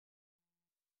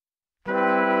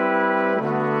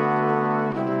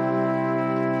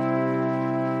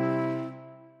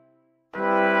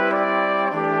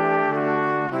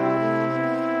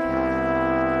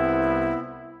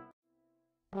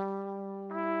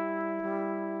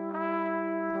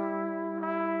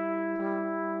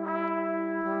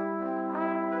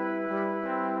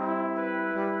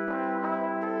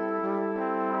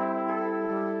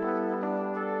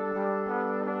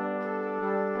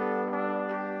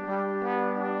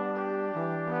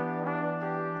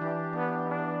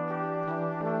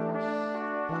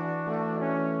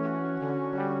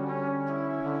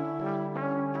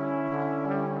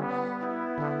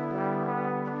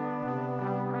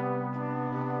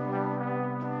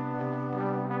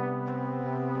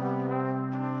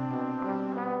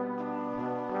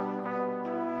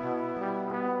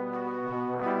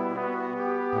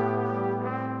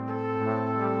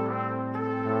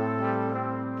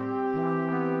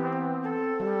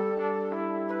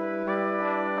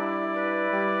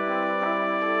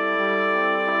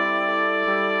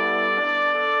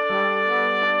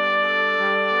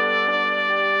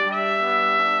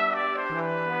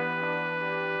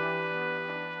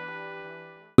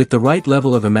With the right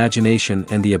level of imagination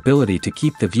and the ability to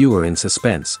keep the viewer in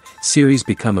suspense, series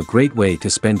become a great way to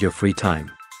spend your free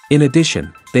time. In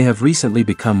addition, they have recently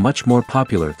become much more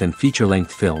popular than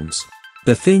feature-length films.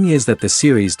 The thing is that the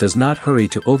series does not hurry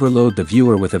to overload the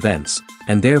viewer with events,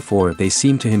 and therefore they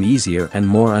seem to him easier and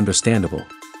more understandable.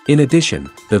 In addition,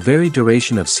 the very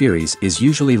duration of series is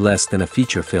usually less than a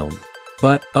feature film.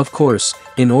 But, of course,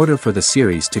 in order for the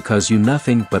series to cause you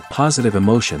nothing but positive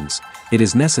emotions, it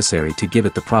is necessary to give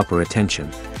it the proper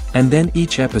attention. And then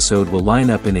each episode will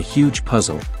line up in a huge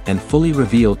puzzle, and fully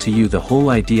reveal to you the whole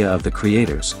idea of the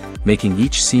creators, making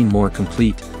each scene more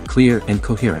complete, clear and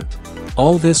coherent.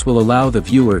 All this will allow the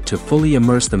viewer to fully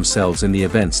immerse themselves in the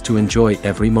events to enjoy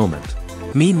every moment.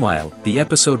 Meanwhile, the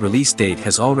episode release date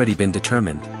has already been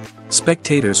determined.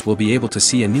 Spectators will be able to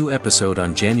see a new episode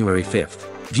on January 5th.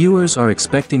 Viewers are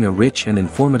expecting a rich and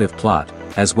informative plot,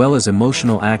 as well as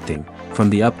emotional acting, from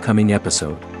the upcoming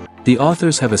episode. The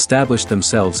authors have established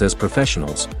themselves as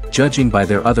professionals, judging by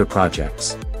their other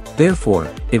projects. Therefore,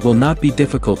 it will not be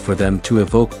difficult for them to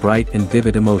evoke bright and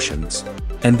vivid emotions.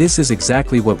 And this is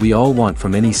exactly what we all want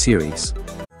from any series.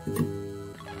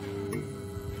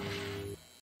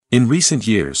 In recent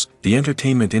years, the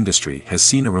entertainment industry has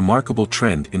seen a remarkable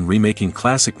trend in remaking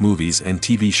classic movies and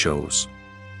TV shows.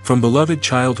 From beloved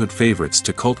childhood favorites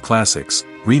to cult classics,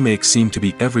 remakes seem to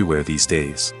be everywhere these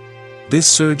days. This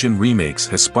surge in remakes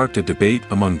has sparked a debate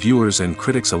among viewers and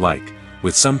critics alike,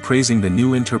 with some praising the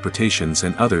new interpretations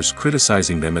and others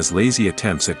criticizing them as lazy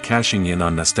attempts at cashing in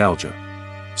on nostalgia.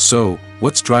 So,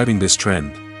 what's driving this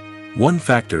trend? One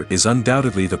factor is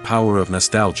undoubtedly the power of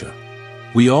nostalgia.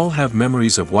 We all have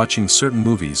memories of watching certain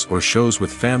movies or shows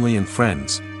with family and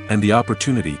friends, and the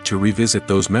opportunity to revisit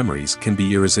those memories can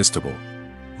be irresistible.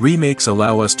 Remakes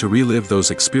allow us to relive those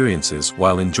experiences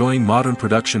while enjoying modern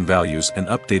production values and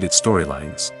updated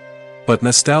storylines. But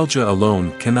nostalgia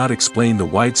alone cannot explain the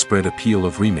widespread appeal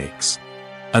of remakes.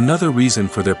 Another reason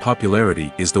for their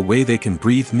popularity is the way they can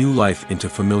breathe new life into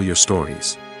familiar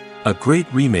stories. A great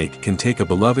remake can take a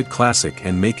beloved classic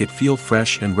and make it feel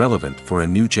fresh and relevant for a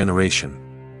new generation.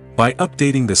 By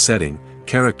updating the setting,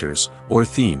 characters, or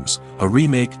themes, a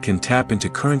remake can tap into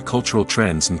current cultural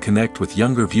trends and connect with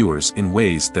younger viewers in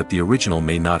ways that the original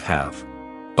may not have.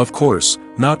 Of course,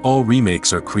 not all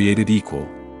remakes are created equal.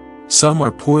 Some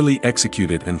are poorly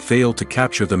executed and fail to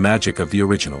capture the magic of the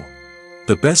original.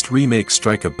 The best remakes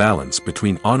strike a balance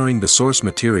between honoring the source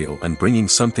material and bringing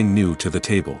something new to the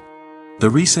table. The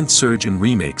recent surge in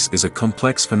remakes is a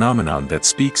complex phenomenon that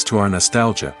speaks to our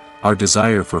nostalgia, our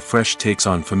desire for fresh takes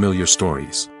on familiar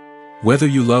stories. Whether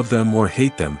you love them or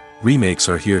hate them, remakes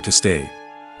are here to stay.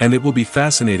 And it will be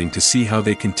fascinating to see how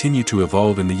they continue to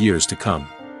evolve in the years to come.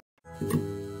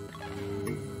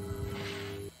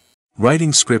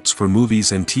 Writing scripts for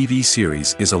movies and TV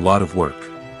series is a lot of work.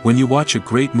 When you watch a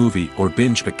great movie or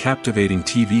binge a captivating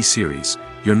TV series,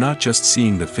 you're not just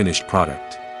seeing the finished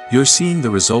product. You're seeing the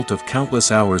result of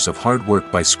countless hours of hard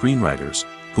work by screenwriters,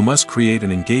 who must create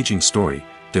an engaging story,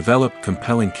 develop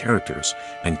compelling characters,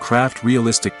 and craft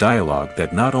realistic dialogue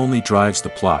that not only drives the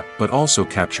plot but also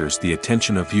captures the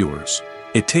attention of viewers.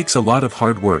 It takes a lot of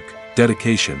hard work,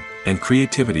 dedication, and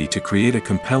creativity to create a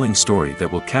compelling story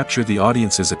that will capture the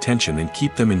audience's attention and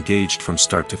keep them engaged from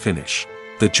start to finish.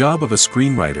 The job of a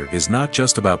screenwriter is not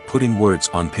just about putting words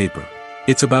on paper.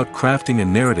 It's about crafting a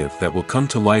narrative that will come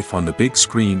to life on the big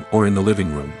screen or in the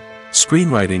living room.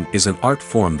 Screenwriting is an art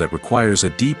form that requires a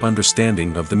deep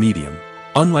understanding of the medium.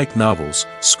 Unlike novels,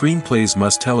 screenplays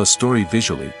must tell a story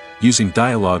visually, using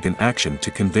dialogue and action to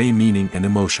convey meaning and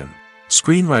emotion.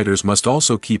 Screenwriters must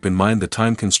also keep in mind the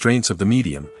time constraints of the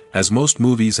medium, as most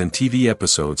movies and TV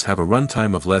episodes have a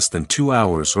runtime of less than 2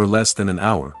 hours or less than an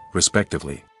hour,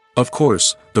 respectively. Of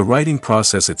course, the writing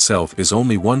process itself is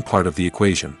only one part of the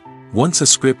equation. Once a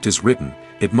script is written,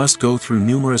 it must go through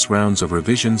numerous rounds of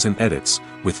revisions and edits,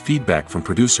 with feedback from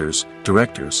producers,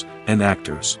 directors, and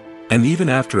actors. And even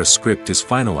after a script is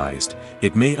finalized,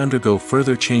 it may undergo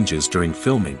further changes during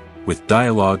filming, with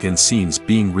dialogue and scenes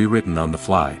being rewritten on the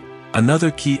fly.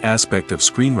 Another key aspect of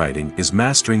screenwriting is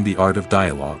mastering the art of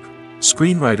dialogue.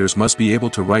 Screenwriters must be able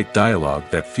to write dialogue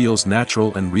that feels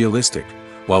natural and realistic,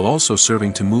 while also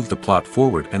serving to move the plot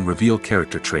forward and reveal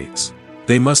character traits.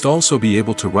 They must also be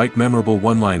able to write memorable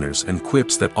one-liners and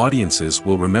quips that audiences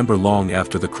will remember long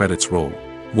after the credits roll.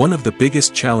 One of the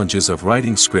biggest challenges of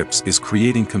writing scripts is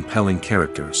creating compelling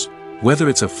characters. Whether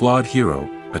it's a flawed hero,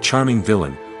 a charming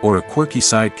villain, or a quirky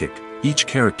sidekick, each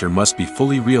character must be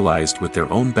fully realized with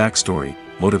their own backstory,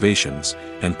 motivations,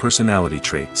 and personality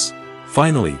traits.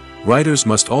 Finally, writers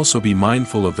must also be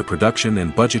mindful of the production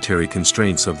and budgetary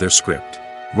constraints of their script.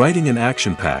 Writing an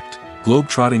action-packed,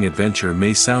 globe-trotting adventure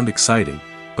may sound exciting,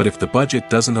 but if the budget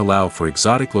doesn't allow for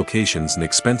exotic locations and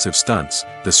expensive stunts,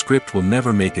 the script will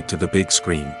never make it to the big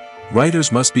screen.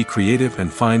 Writers must be creative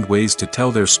and find ways to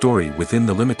tell their story within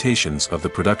the limitations of the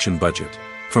production budget.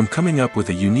 From coming up with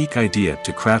a unique idea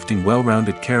to crafting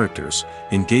well-rounded characters,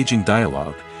 engaging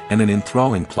dialogue, and an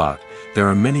enthralling plot, there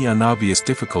are many unobvious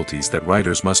difficulties that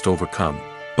writers must overcome.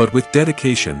 But with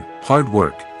dedication, hard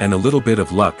work, and a little bit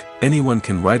of luck, anyone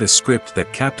can write a script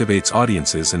that captivates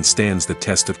audiences and stands the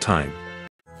test of time.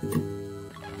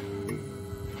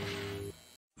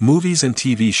 Movies and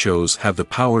TV shows have the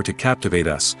power to captivate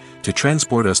us, to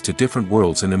transport us to different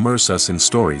worlds and immerse us in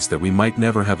stories that we might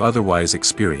never have otherwise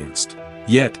experienced.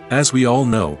 Yet, as we all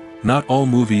know, not all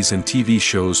movies and TV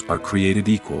shows are created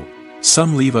equal.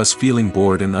 Some leave us feeling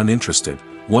bored and uninterested,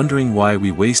 wondering why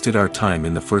we wasted our time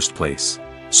in the first place.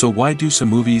 So why do some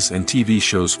movies and TV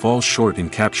shows fall short in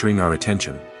capturing our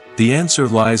attention? The answer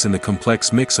lies in the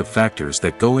complex mix of factors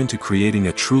that go into creating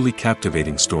a truly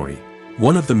captivating story.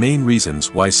 One of the main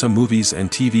reasons why some movies and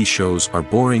TV shows are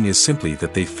boring is simply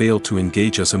that they fail to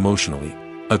engage us emotionally.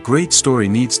 A great story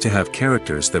needs to have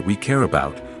characters that we care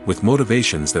about, with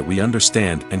motivations that we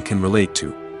understand and can relate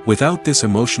to. Without this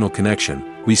emotional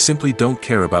connection, we simply don't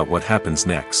care about what happens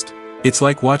next. It's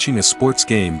like watching a sports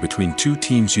game between two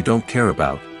teams you don't care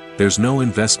about. There's no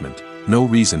investment, no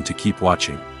reason to keep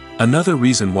watching. Another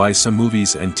reason why some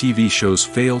movies and TV shows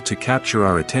fail to capture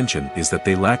our attention is that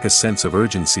they lack a sense of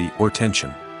urgency or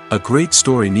tension. A great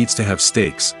story needs to have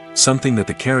stakes, something that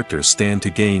the characters stand to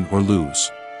gain or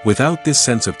lose. Without this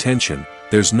sense of tension,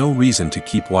 there's no reason to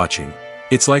keep watching.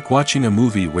 It's like watching a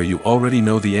movie where you already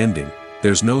know the ending.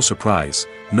 There's no surprise,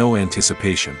 no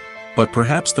anticipation. But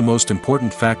perhaps the most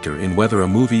important factor in whether a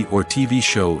movie or TV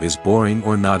show is boring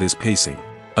or not is pacing.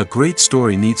 A great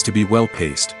story needs to be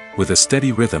well-paced, with a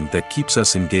steady rhythm that keeps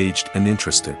us engaged and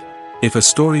interested. If a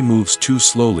story moves too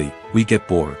slowly, we get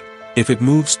bored. If it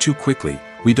moves too quickly,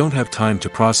 we don't have time to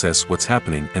process what's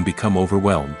happening and become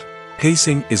overwhelmed.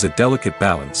 Pacing is a delicate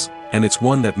balance, and it's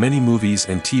one that many movies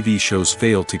and TV shows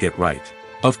fail to get right.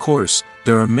 Of course,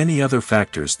 there are many other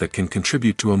factors that can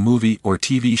contribute to a movie or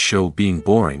TV show being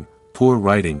boring: poor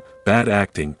writing, bad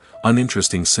acting,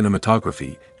 uninteresting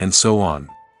cinematography, and so on.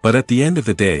 But at the end of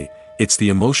the day, it's the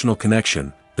emotional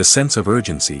connection, the sense of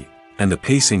urgency, and the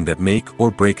pacing that make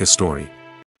or break a story.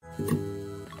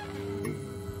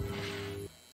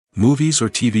 Movies or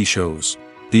TV shows?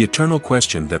 The eternal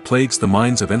question that plagues the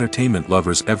minds of entertainment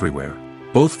lovers everywhere.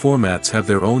 Both formats have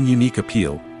their own unique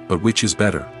appeal, but which is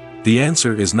better? The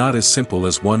answer is not as simple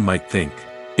as one might think.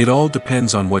 It all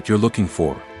depends on what you're looking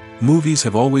for. Movies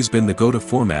have always been the go-to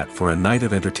format for a night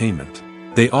of entertainment.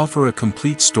 They offer a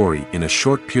complete story in a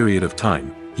short period of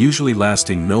time, usually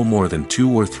lasting no more than 2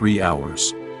 or 3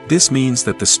 hours. This means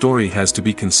that the story has to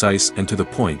be concise and to the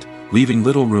point, leaving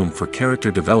little room for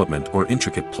character development or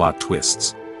intricate plot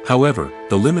twists. However,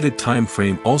 the limited time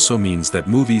frame also means that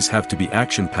movies have to be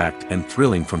action-packed and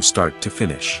thrilling from start to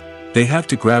finish. They have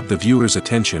to grab the viewer's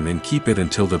attention and keep it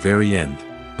until the very end.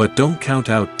 But don't count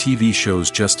out TV shows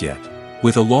just yet.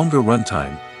 With a longer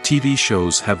runtime, TV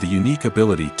shows have the unique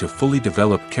ability to fully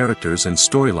develop characters and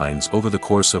storylines over the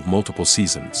course of multiple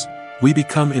seasons. We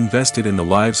become invested in the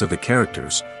lives of the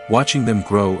characters, watching them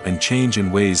grow and change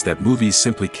in ways that movies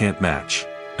simply can't match.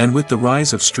 And with the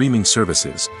rise of streaming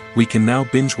services, we can now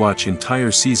binge-watch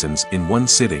entire seasons in one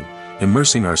sitting,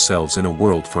 immersing ourselves in a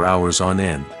world for hours on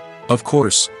end. Of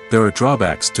course, there are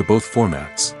drawbacks to both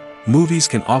formats. Movies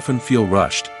can often feel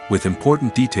rushed, with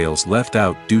important details left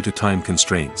out due to time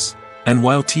constraints. And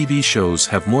while TV shows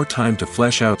have more time to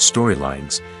flesh out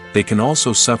storylines, they can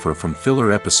also suffer from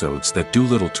filler episodes that do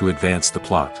little to advance the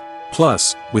plot.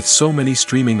 Plus, with so many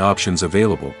streaming options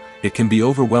available, it can be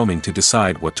overwhelming to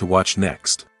decide what to watch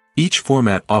next. Each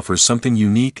format offers something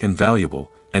unique and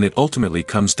valuable, and it ultimately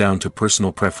comes down to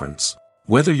personal preference.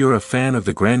 Whether you're a fan of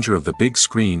the grandeur of the big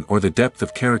screen or the depth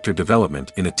of character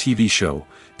development in a TV show,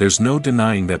 there's no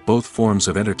denying that both forms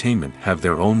of entertainment have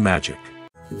their own magic.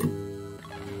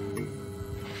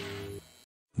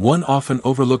 One often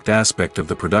overlooked aspect of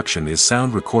the production is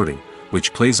sound recording,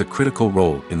 which plays a critical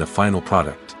role in the final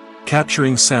product.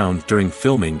 Capturing sound during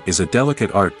filming is a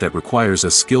delicate art that requires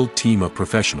a skilled team of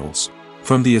professionals.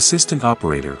 From the assistant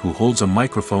operator who holds a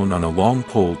microphone on a long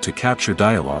pole to capture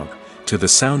dialogue, to the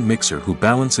sound mixer who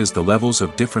balances the levels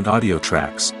of different audio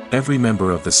tracks, every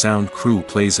member of the sound crew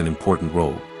plays an important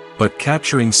role. But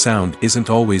capturing sound isn't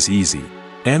always easy.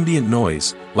 Ambient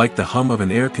noise, like the hum of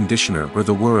an air conditioner or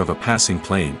the whir of a passing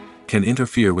plane, can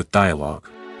interfere with dialogue.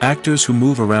 Actors who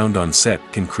move around on set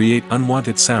can create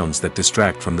unwanted sounds that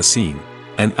distract from the scene.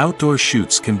 And outdoor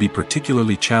shoots can be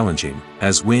particularly challenging,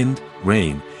 as wind,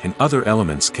 rain, and other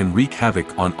elements can wreak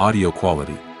havoc on audio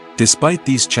quality. Despite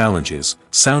these challenges,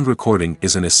 sound recording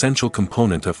is an essential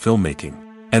component of filmmaking.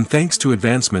 And thanks to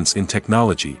advancements in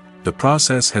technology, the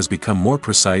process has become more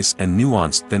precise and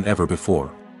nuanced than ever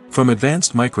before. From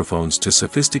advanced microphones to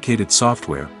sophisticated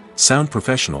software, sound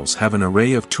professionals have an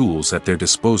array of tools at their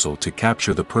disposal to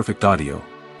capture the perfect audio.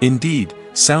 Indeed,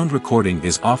 sound recording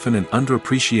is often an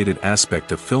underappreciated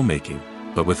aspect of filmmaking,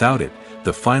 but without it,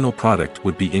 the final product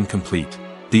would be incomplete.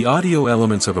 The audio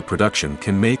elements of a production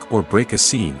can make or break a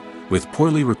scene, with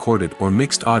poorly recorded or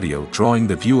mixed audio drawing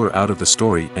the viewer out of the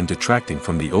story and detracting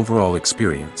from the overall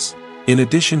experience. In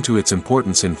addition to its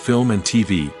importance in film and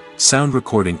TV, sound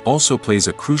recording also plays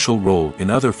a crucial role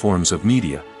in other forms of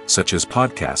media, such as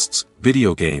podcasts,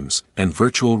 video games, and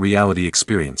virtual reality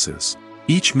experiences.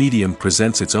 Each medium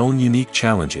presents its own unique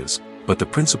challenges, but the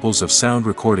principles of sound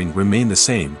recording remain the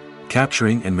same,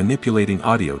 capturing and manipulating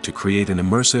audio to create an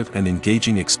immersive and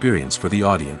engaging experience for the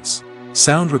audience.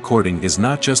 Sound recording is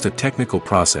not just a technical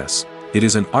process, it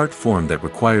is an art form that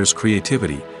requires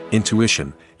creativity,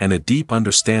 intuition, and a deep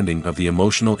understanding of the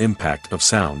emotional impact of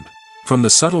sound. From the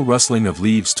subtle rustling of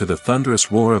leaves to the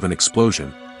thunderous roar of an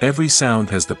explosion, every sound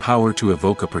has the power to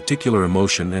evoke a particular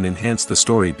emotion and enhance the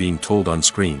story being told on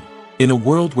screen. In a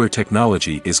world where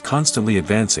technology is constantly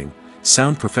advancing,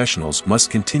 sound professionals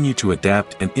must continue to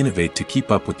adapt and innovate to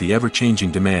keep up with the ever-changing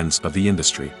demands of the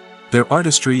industry. Their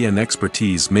artistry and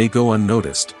expertise may go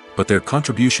unnoticed, but their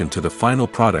contribution to the final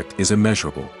product is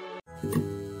immeasurable.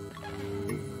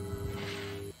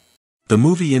 The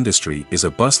movie industry is a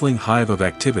bustling hive of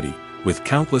activity, with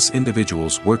countless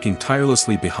individuals working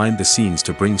tirelessly behind the scenes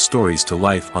to bring stories to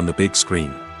life on the big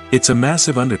screen. It's a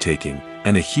massive undertaking,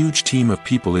 and a huge team of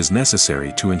people is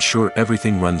necessary to ensure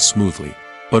everything runs smoothly.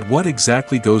 But what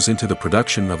exactly goes into the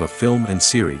production of a film and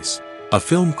series? A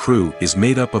film crew is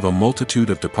made up of a multitude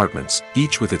of departments,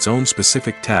 each with its own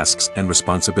specific tasks and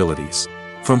responsibilities.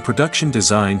 From production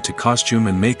design to costume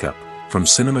and makeup, from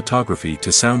cinematography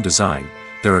to sound design,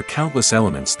 there are countless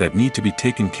elements that need to be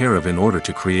taken care of in order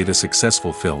to create a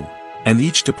successful film. And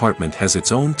each department has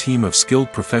its own team of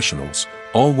skilled professionals,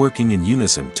 all working in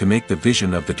unison to make the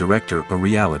vision of the director a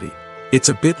reality. It's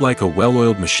a bit like a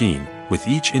well-oiled machine, with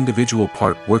each individual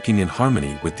part working in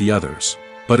harmony with the others.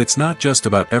 But it's not just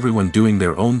about everyone doing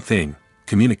their own thing,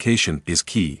 communication is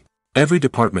key. Every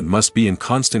department must be in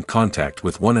constant contact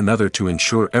with one another to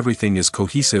ensure everything is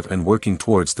cohesive and working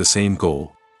towards the same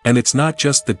goal. And it's not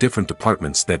just the different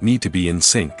departments that need to be in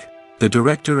sync. The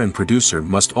director and producer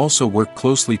must also work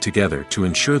closely together to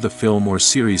ensure the film or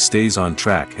series stays on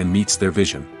track and meets their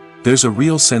vision. There's a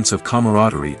real sense of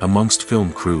camaraderie amongst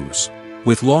film crews.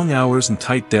 With long hours and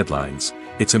tight deadlines,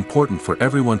 it's important for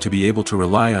everyone to be able to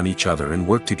rely on each other and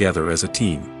work together as a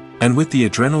team. And with the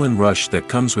adrenaline rush that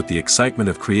comes with the excitement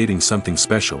of creating something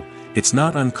special, it's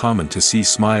not uncommon to see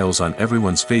smiles on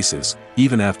everyone's faces,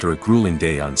 even after a grueling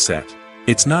day on set.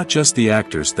 It's not just the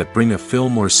actors that bring a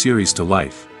film or series to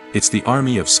life, it's the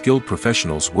army of skilled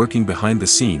professionals working behind the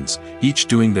scenes, each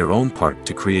doing their own part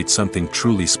to create something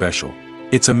truly special.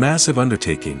 It's a massive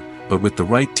undertaking, but with the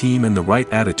right team and the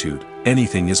right attitude,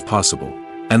 anything is possible.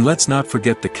 And let's not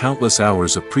forget the countless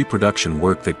hours of pre-production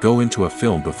work that go into a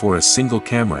film before a single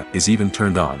camera is even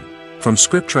turned on. From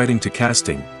scriptwriting to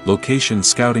casting, location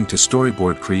scouting to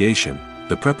storyboard creation,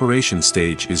 the preparation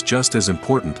stage is just as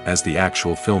important as the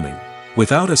actual filming.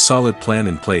 Without a solid plan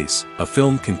in place, a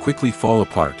film can quickly fall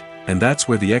apart, and that's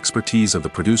where the expertise of the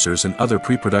producers and other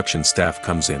pre-production staff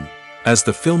comes in. As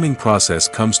the filming process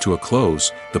comes to a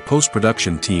close, the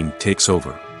post-production team takes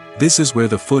over. This is where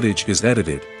the footage is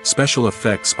edited, special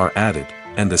effects are added,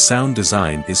 and the sound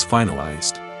design is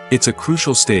finalized. It's a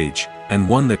crucial stage, and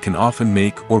one that can often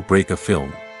make or break a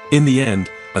film. In the end,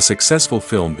 a successful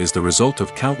film is the result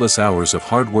of countless hours of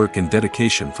hard work and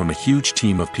dedication from a huge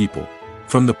team of people.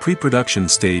 From the pre-production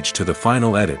stage to the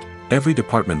final edit, every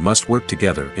department must work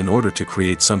together in order to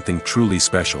create something truly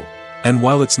special. And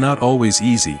while it's not always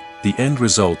easy, the end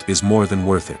result is more than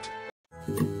worth it.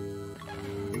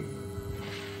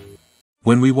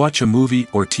 When we watch a movie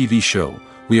or TV show,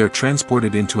 we are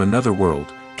transported into another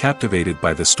world, captivated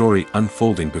by the story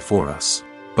unfolding before us.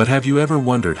 But have you ever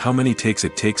wondered how many takes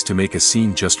it takes to make a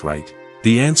scene just right?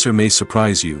 The answer may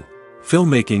surprise you.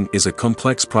 Filmmaking is a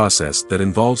complex process that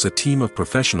involves a team of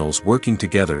professionals working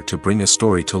together to bring a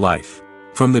story to life.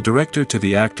 From the director to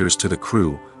the actors to the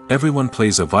crew, everyone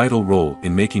plays a vital role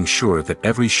in making sure that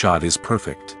every shot is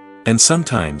perfect. And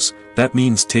sometimes, that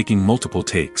means taking multiple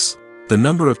takes. The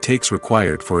number of takes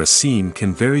required for a scene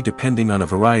can vary depending on a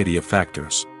variety of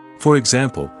factors. For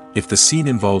example, If the scene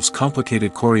involves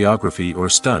complicated choreography or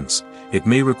stunts, it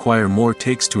may require more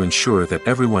takes to ensure that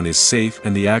everyone is safe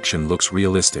and the action looks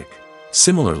realistic.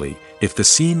 Similarly, if the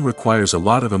scene requires a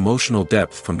lot of emotional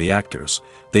depth from the actors,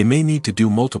 they may need to do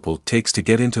multiple takes to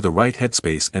get into the right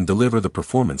headspace and deliver the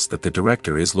performance that the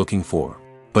director is looking for.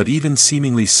 But even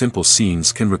seemingly simple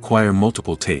scenes can require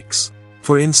multiple takes.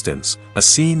 For instance, a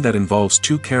scene that involves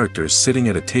two characters sitting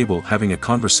at a table having a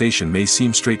conversation may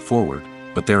seem straightforward,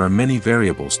 but there are many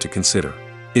variables to consider.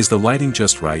 Is the lighting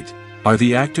just right? Are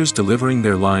the actors delivering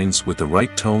their lines with the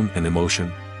right tone and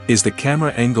emotion? Is the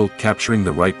camera angle capturing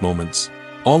the right moments?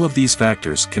 All of these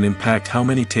factors can impact how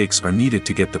many takes are needed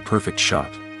to get the perfect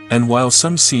shot. And while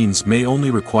some scenes may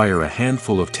only require a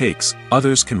handful of takes,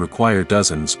 others can require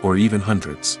dozens or even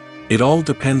hundreds. It all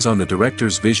depends on the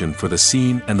director's vision for the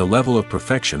scene and the level of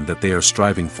perfection that they are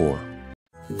striving for.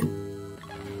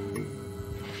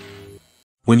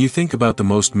 When you think about the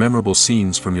most memorable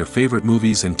scenes from your favorite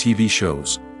movies and TV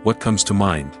shows, what comes to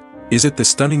mind? Is it the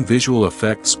stunning visual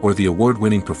effects or the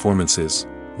award-winning performances?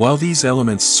 While these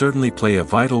elements certainly play a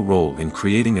vital role in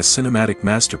creating a cinematic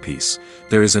masterpiece,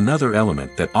 there is another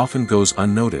element that often goes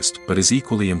unnoticed but is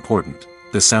equally important: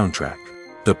 the soundtrack.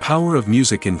 The power of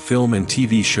music in film and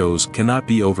TV shows cannot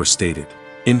be overstated.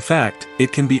 In fact,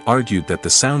 it can be argued that the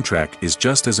soundtrack is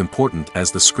just as important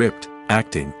as the script,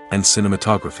 acting, and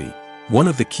cinematography. One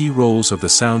of the key roles of the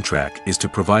soundtrack is to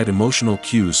provide emotional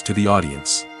cues to the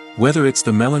audience. Whether it's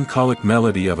the melancholic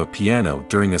melody of a piano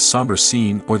during a somber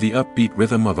scene or the upbeat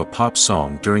rhythm of a pop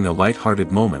song during a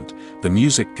light-hearted moment, the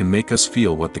music can make us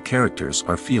feel what the characters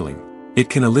are feeling. It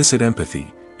can elicit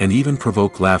empathy, and even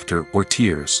provoke laughter or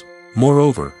tears.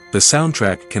 Moreover, the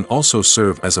soundtrack can also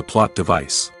serve as a plot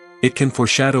device. It can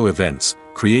foreshadow events,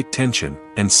 create tension,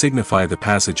 and signify the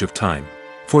passage of time.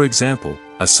 For example,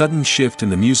 a sudden shift in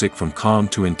the music from calm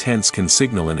to intense can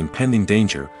signal an impending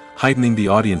danger, heightening the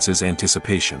audience's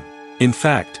anticipation. In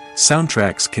fact,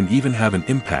 soundtracks can even have an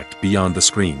impact beyond the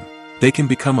screen. They can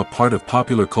become a part of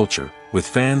popular culture, with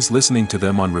fans listening to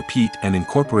them on repeat and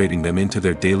incorporating them into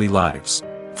their daily lives.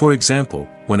 For example,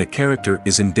 when a character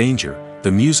is in danger,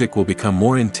 the music will become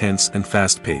more intense and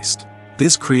fast-paced.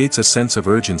 This creates a sense of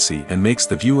urgency and makes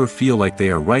the viewer feel like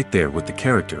they are right there with the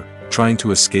character, trying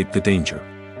to escape the danger.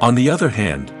 On the other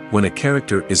hand, when a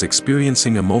character is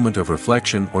experiencing a moment of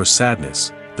reflection or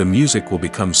sadness, the music will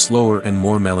become slower and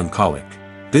more melancholic.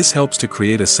 This helps to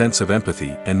create a sense of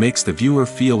empathy and makes the viewer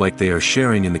feel like they are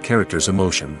sharing in the character's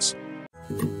emotions.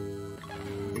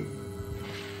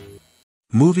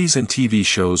 Movies and TV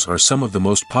shows are some of the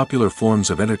most popular forms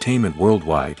of entertainment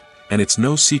worldwide, and it's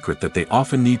no secret that they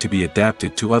often need to be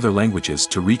adapted to other languages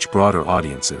to reach broader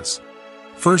audiences.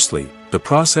 Firstly, the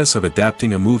process of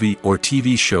adapting a movie or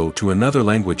TV show to another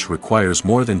language requires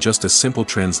more than just a simple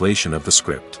translation of the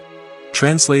script.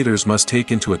 Translators must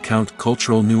take into account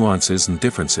cultural nuances and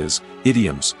differences,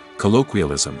 idioms,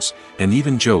 colloquialisms, and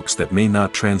even jokes that may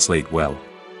not translate well.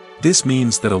 This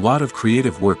means that a lot of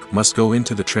creative work must go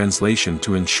into the translation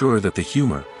to ensure that the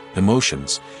humor,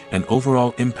 emotions, and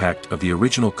overall impact of the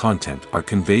original content are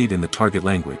conveyed in the target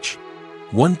language.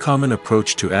 One common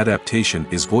approach to adaptation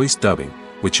is voice dubbing,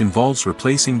 which involves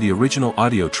replacing the original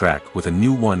audio track with a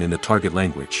new one in the target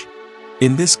language.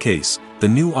 In this case, the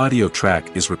new audio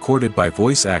track is recorded by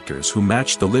voice actors who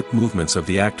match the lip movements of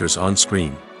the actors on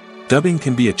screen. Dubbing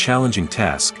can be a challenging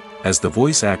task, as the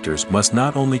voice actors must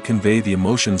not only convey the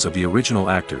emotions of the original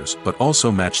actors but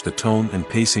also match the tone and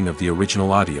pacing of the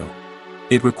original audio.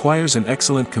 It requires an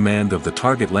excellent command of the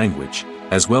target language,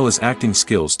 as well as acting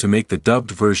skills to make the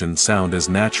dubbed version sound as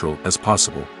natural as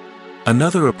possible.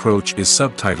 Another approach is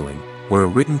subtitling, where a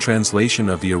written translation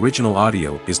of the original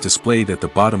audio is displayed at the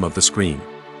bottom of the screen.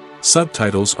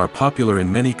 Subtitles are popular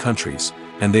in many countries,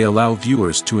 and they allow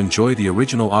viewers to enjoy the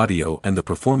original audio and the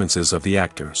performances of the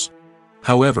actors.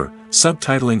 However,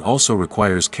 subtitling also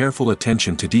requires careful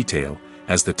attention to detail,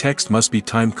 as the text must be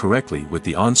timed correctly with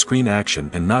the on-screen action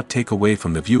and not take away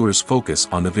from the viewer's focus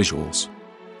on the visuals.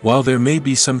 While there may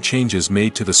be some changes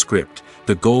made to the script,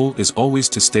 the goal is always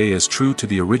to stay as true to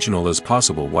the original as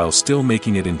possible while still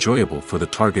making it enjoyable for the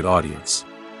target audience.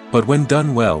 But when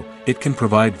done well, it can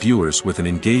provide viewers with an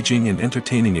engaging and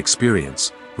entertaining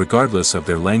experience, regardless of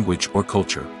their language or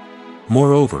culture.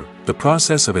 Moreover, the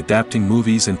process of adapting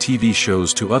movies and TV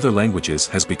shows to other languages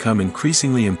has become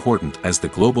increasingly important as the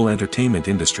global entertainment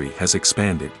industry has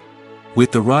expanded.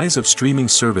 With the rise of streaming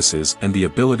services and the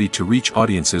ability to reach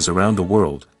audiences around the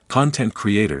world, content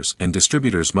creators and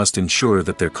distributors must ensure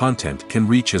that their content can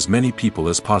reach as many people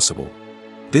as possible.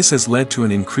 This has led to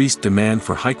an increased demand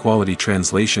for high-quality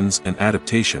translations and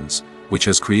adaptations, which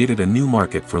has created a new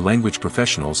market for language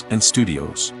professionals and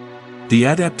studios. The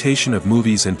adaptation of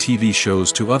movies and TV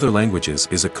shows to other languages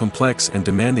is a complex and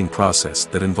demanding process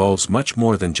that involves much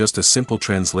more than just a simple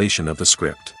translation of the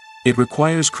script. It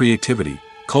requires creativity,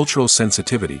 cultural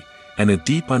sensitivity, and a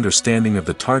deep understanding of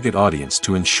the target audience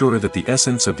to ensure that the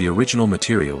essence of the original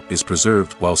material is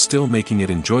preserved while still making it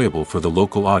enjoyable for the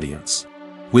local audience.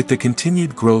 With the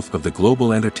continued growth of the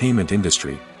global entertainment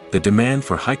industry, the demand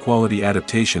for high-quality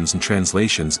adaptations and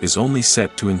translations is only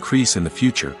set to increase in the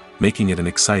future, making it an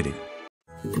exciting.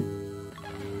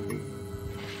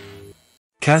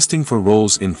 Casting for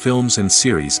roles in films and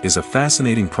series is a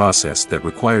fascinating process that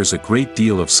requires a great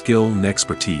deal of skill and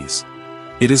expertise.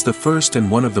 It is the first and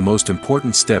one of the most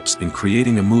important steps in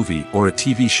creating a movie or a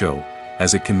TV show,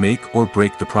 as it can make or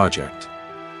break the project.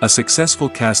 A successful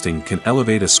casting can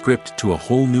elevate a script to a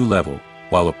whole new level,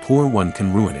 while a poor one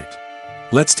can ruin it.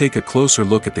 Let's take a closer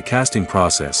look at the casting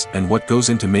process and what goes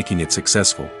into making it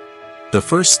successful. The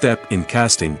first step in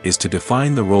casting is to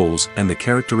define the roles and the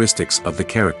characteristics of the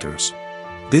characters.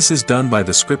 This is done by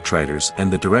the scriptwriters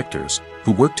and the directors,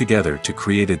 who work together to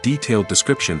create a detailed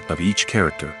description of each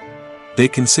character. They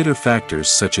consider factors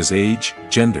such as age,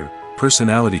 gender,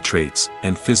 personality traits,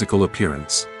 and physical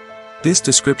appearance. This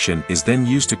description is then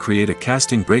used to create a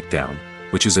casting breakdown,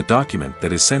 which is a document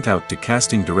that is sent out to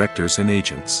casting directors and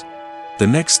agents. The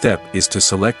next step is to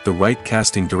select the right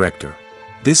casting director.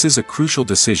 This is a crucial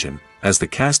decision, as the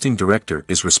casting director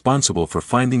is responsible for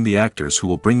finding the actors who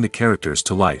will bring the characters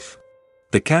to life.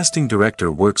 The casting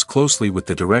director works closely with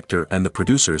the director and the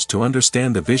producers to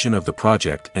understand the vision of the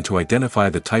project and to identify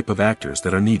the type of actors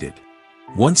that are needed.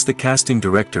 Once the casting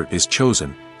director is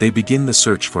chosen, they begin the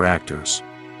search for actors.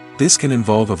 This can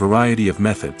involve a variety of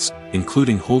methods,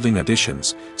 including holding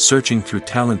auditions, searching through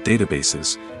talent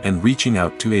databases, and reaching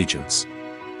out to agents.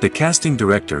 The casting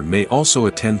director may also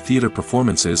attend theater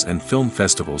performances and film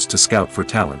festivals to scout for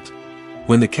talent.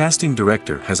 When the casting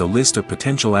director has a list of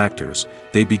potential actors,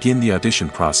 they begin the audition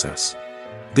process.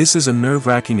 This is a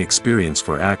nerve-wracking experience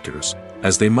for actors,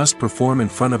 as they must perform in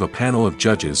front of a panel of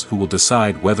judges who will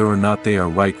decide whether or not they are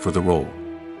right for the role.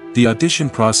 The audition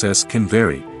process can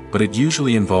vary, but it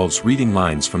usually involves reading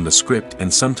lines from the script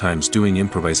and sometimes doing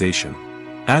improvisation.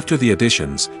 After the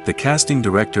auditions, the casting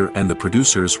director and the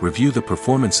producers review the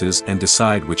performances and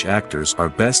decide which actors are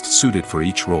best suited for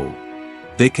each role.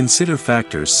 They consider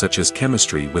factors such as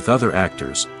chemistry with other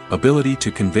actors, ability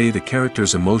to convey the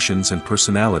character's emotions and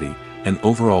personality, and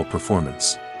overall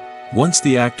performance. Once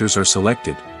the actors are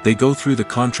selected, they go through the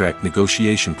contract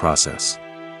negotiation process.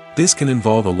 This can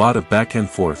involve a lot of back and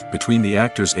forth between the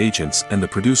actors' agents and the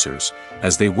producers,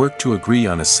 as they work to agree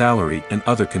on a salary and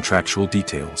other contractual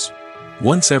details.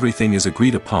 Once everything is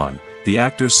agreed upon, the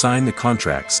actors sign the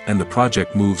contracts and the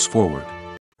project moves forward.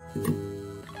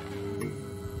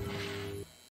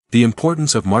 The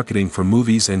importance of marketing for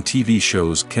movies and TV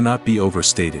shows cannot be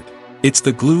overstated. It's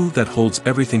the glue that holds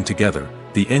everything together,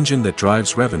 the engine that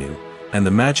drives revenue, and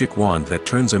the magic wand that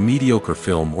turns a mediocre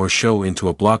film or show into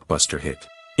a blockbuster hit.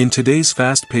 In today's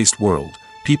fast-paced world,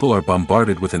 people are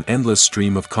bombarded with an endless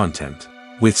stream of content.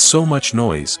 With so much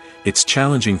noise, it's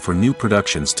challenging for new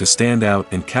productions to stand out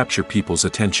and capture people's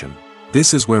attention.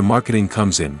 This is where marketing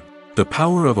comes in. The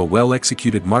power of a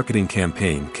well-executed marketing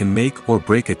campaign can make or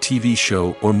break a TV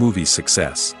show or movie's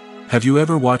success. Have you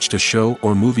ever watched a show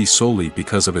or movie solely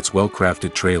because of its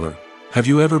well-crafted trailer? Have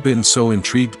you ever been so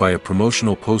intrigued by a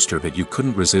promotional poster that you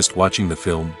couldn't resist watching the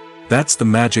film? That's the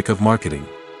magic of marketing.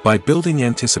 By building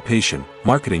anticipation,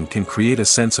 marketing can create a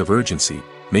sense of urgency,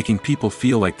 making people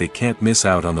feel like they can't miss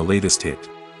out on the latest hit.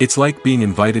 It's like being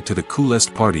invited to the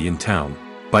coolest party in town.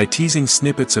 By teasing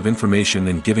snippets of information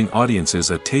and giving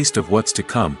audiences a taste of what's to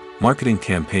come, marketing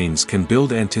campaigns can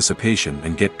build anticipation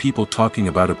and get people talking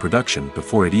about a production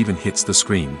before it even hits the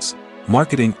screens.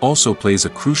 Marketing also plays a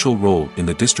crucial role in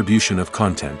the distribution of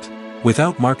content.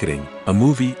 Without marketing, a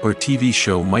movie or TV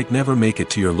show might never make it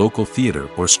to your local theater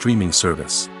or streaming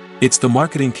service. It's the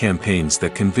marketing campaigns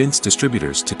that convince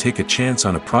distributors to take a chance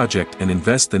on a project and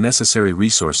invest the necessary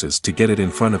resources to get it in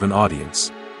front of an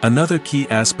audience. Another key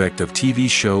aspect of TV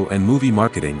show and movie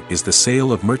marketing is the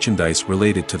sale of merchandise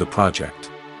related to the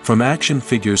project. From action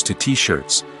figures to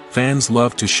t-shirts, fans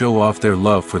love to show off their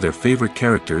love for their favorite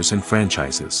characters and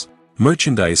franchises.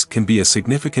 Merchandise can be a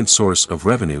significant source of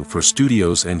revenue for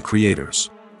studios and creators.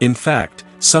 In fact,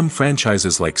 some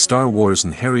franchises like Star Wars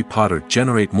and Harry Potter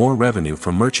generate more revenue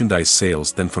from merchandise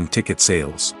sales than from ticket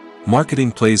sales.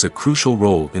 Marketing plays a crucial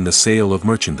role in the sale of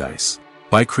merchandise.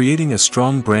 By creating a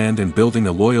strong brand and building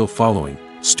a loyal following,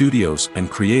 studios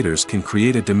and creators can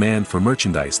create a demand for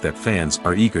merchandise that fans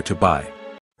are eager to buy.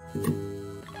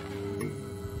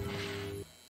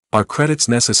 Are credits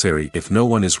necessary if no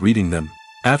one is reading them?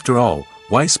 After all,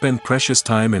 why spend precious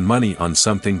time and money on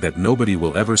something that nobody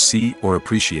will ever see or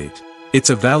appreciate?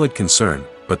 It's a valid concern,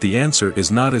 but the answer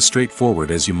is not as straightforward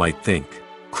as you might think.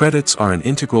 Credits are an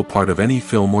integral part of any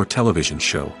film or television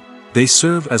show. They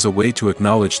serve as a way to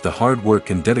acknowledge the hard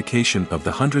work and dedication of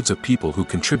the hundreds of people who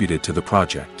contributed to the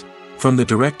project. From the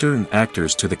director and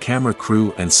actors to the camera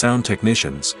crew and sound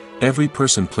technicians, every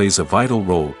person plays a vital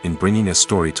role in bringing a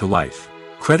story to life.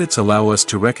 Credits allow us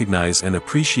to recognize and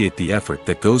appreciate the effort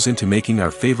that goes into making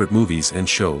our favorite movies and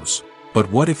shows.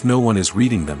 But what if no one is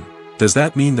reading them? Does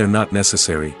that mean they're not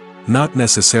necessary? Not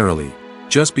necessarily.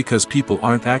 Just because people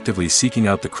aren't actively seeking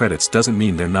out the credits doesn't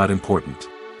mean they're not important.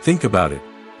 Think about it.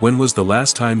 When was the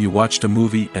last time you watched a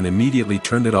movie and immediately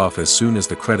turned it off as soon as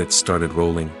the credits started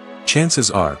rolling?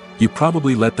 Chances are, you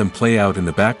probably let them play out in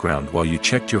the background while you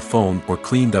checked your phone or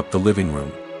cleaned up the living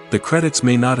room. The credits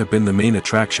may not have been the main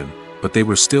attraction, but they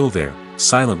were still there,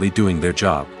 silently doing their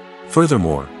job.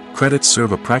 Furthermore, credits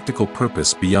serve a practical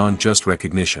purpose beyond just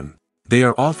recognition. They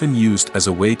are often used as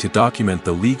a way to document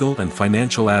the legal and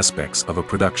financial aspects of a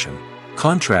production.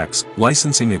 Contracts,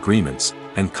 licensing agreements,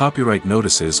 and copyright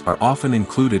notices are often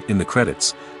included in the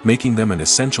credits, making them an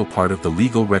essential part of the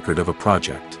legal record of a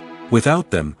project.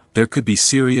 Without them, there could be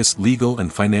serious legal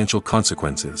and financial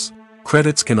consequences.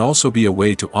 Credits can also be a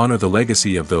way to honor the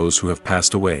legacy of those who have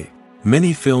passed away.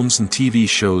 Many films and TV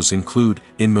shows include,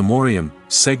 in memoriam,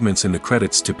 segments in the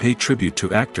credits to pay tribute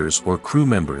to actors or crew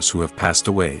members who have passed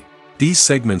away. These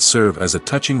segments serve as a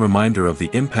touching reminder of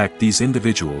the impact these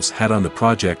individuals had on the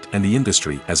project and the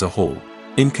industry as a whole.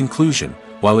 In conclusion,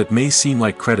 while it may seem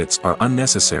like credits are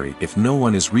unnecessary if no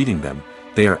one is reading them,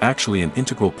 they are actually an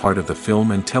integral part of the film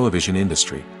and television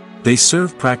industry. They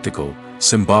serve practical,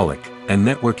 symbolic, and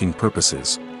networking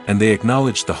purposes, and they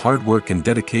acknowledge the hard work and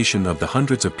dedication of the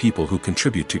hundreds of people who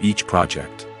contribute to each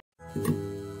project.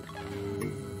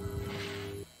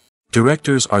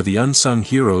 Directors are the unsung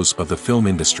heroes of the film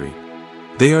industry.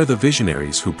 They are the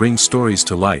visionaries who bring stories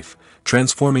to life,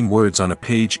 transforming words on a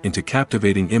page into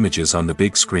captivating images on the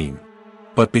big screen.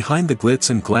 But behind the glitz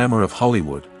and glamour of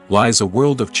Hollywood, lies a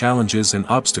world of challenges and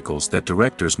obstacles that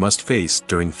directors must face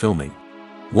during filming.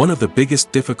 One of the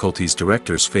biggest difficulties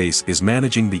directors face is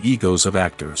managing the egos of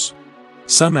actors.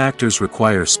 Some actors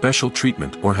require special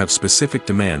treatment or have specific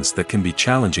demands that can be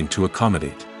challenging to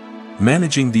accommodate.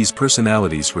 Managing these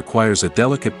personalities requires a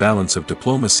delicate balance of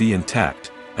diplomacy and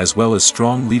tact, as well as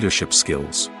strong leadership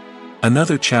skills.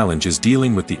 Another challenge is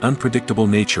dealing with the unpredictable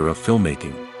nature of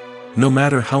filmmaking. No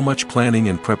matter how much planning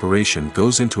and preparation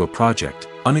goes into a project,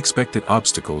 unexpected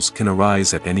obstacles can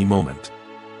arise at any moment.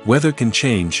 Weather can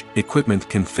change, equipment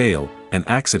can fail, and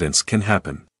accidents can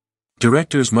happen.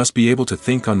 Directors must be able to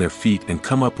think on their feet and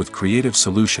come up with creative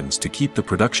solutions to keep the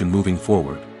production moving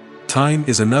forward. Time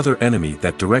is another enemy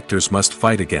that directors must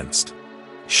fight against.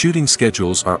 Shooting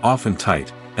schedules are often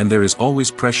tight, and there is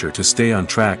always pressure to stay on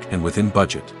track and within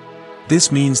budget.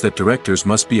 This means that directors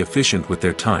must be efficient with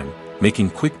their time,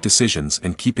 making quick decisions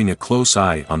and keeping a close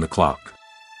eye on the clock.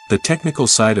 The technical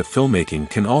side of filmmaking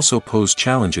can also pose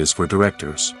challenges for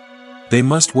directors. They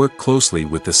must work closely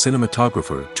with the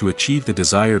cinematographer to achieve the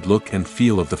desired look and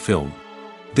feel of the film.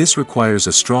 This requires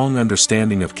a strong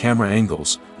understanding of camera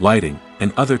angles, lighting,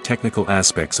 and other technical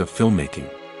aspects of filmmaking.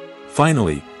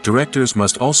 Finally, directors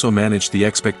must also manage the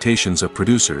expectations of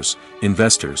producers,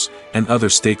 investors, and other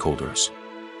stakeholders.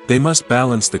 They must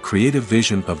balance the creative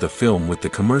vision of the film with the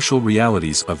commercial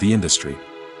realities of the industry.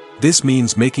 This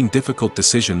means making difficult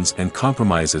decisions and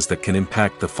compromises that can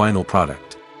impact the final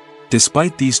product.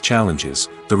 Despite these challenges,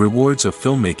 the rewards of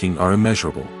filmmaking are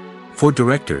immeasurable. For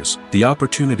directors, the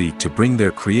opportunity to bring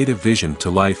their creative vision to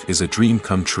life is a dream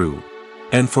come true.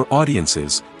 And for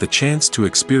audiences, the chance to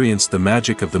experience the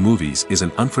magic of the movies is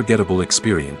an unforgettable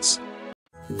experience.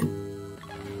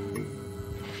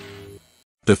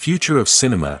 The future of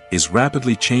cinema is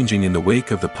rapidly changing in the wake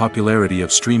of the popularity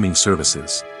of streaming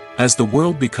services. As the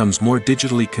world becomes more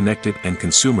digitally connected and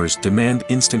consumers demand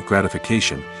instant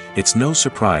gratification, it's no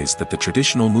surprise that the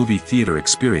traditional movie theater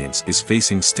experience is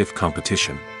facing stiff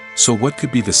competition. So what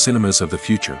could be the cinemas of the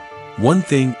future? One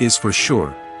thing is for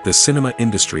sure, the cinema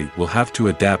industry will have to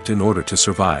adapt in order to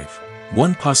survive.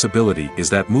 One possibility is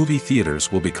that movie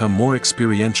theaters will become more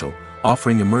experiential,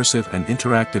 offering immersive and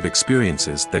interactive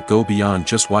experiences that go beyond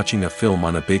just watching a film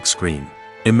on a big screen.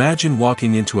 Imagine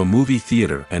walking into a movie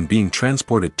theater and being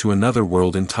transported to another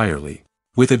world entirely.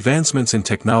 With advancements in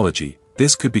technology,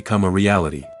 this could become a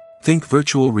reality. Think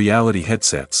virtual reality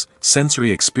headsets, sensory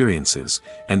experiences,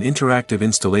 and interactive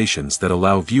installations that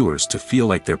allow viewers to feel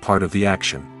like they're part of the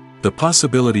action. The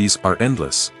possibilities are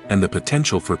endless, and the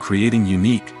potential for creating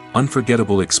unique,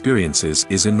 unforgettable experiences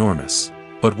is enormous.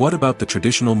 But what about the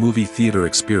traditional movie theater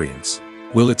experience?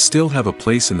 Will it still have a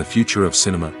place in the future of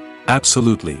cinema?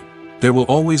 Absolutely. There will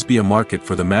always be a market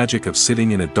for the magic of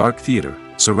sitting in a dark theater,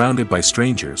 surrounded by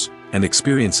strangers, and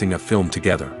experiencing a film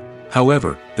together.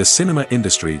 However, the cinema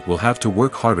industry will have to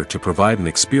work harder to provide an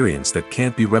experience that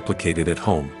can't be replicated at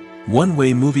home. One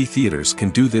way movie theaters can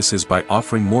do this is by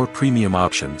offering more premium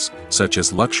options, such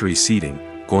as luxury seating,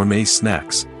 gourmet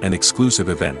snacks, and exclusive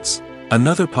events.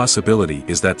 Another possibility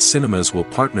is that cinemas will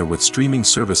partner with streaming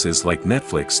services like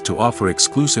Netflix to offer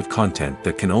exclusive content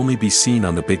that can only be seen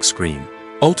on the big screen.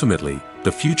 Ultimately,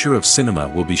 the future of cinema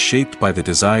will be shaped by the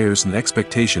desires and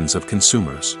expectations of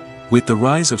consumers. With the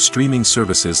rise of streaming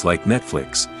services like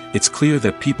Netflix, it's clear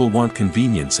that people want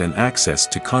convenience and access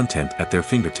to content at their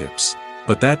fingertips.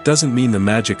 But that doesn't mean the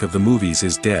magic of the movies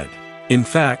is dead. In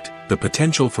fact, the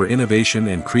potential for innovation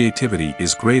and creativity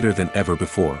is greater than ever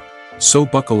before. So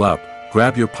buckle up,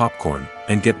 grab your popcorn,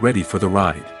 and get ready for the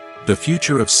ride. The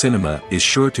future of cinema is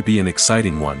sure to be an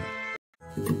exciting one.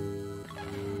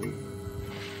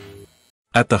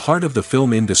 At the heart of the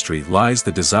film industry lies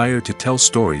the desire to tell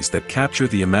stories that capture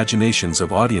the imaginations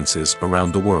of audiences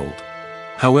around the world.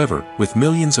 However, with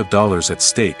millions of dollars at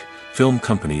stake, film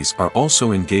companies are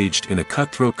also engaged in a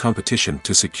cutthroat competition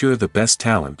to secure the best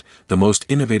talent, the most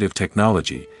innovative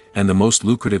technology, and the most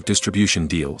lucrative distribution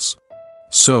deals.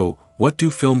 So, what do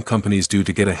film companies do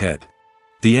to get ahead?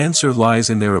 The answer lies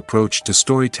in their approach to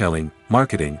storytelling,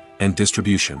 marketing, and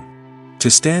distribution. To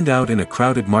stand out in a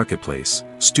crowded marketplace,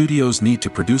 studios need to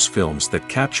produce films that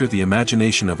capture the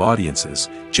imagination of audiences,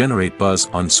 generate buzz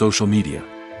on social media.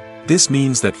 This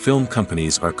means that film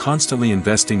companies are constantly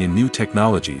investing in new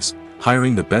technologies,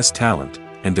 hiring the best talent,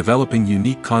 and developing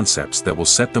unique concepts that will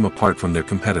set them apart from their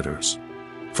competitors.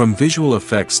 From visual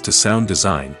effects to sound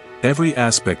design, every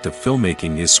aspect of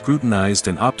filmmaking is scrutinized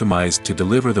and optimized to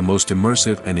deliver the most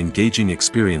immersive and engaging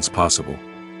experience possible.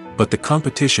 But the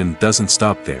competition doesn't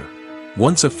stop there.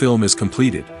 Once a film is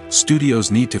completed,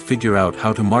 studios need to figure out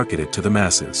how to market it to the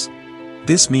masses.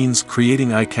 This means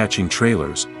creating eye-catching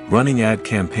trailers, running ad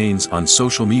campaigns on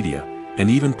social media, and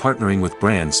even partnering with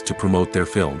brands to promote their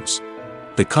films.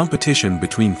 The competition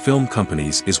between film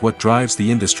companies is what drives the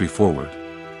industry forward.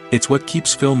 It's what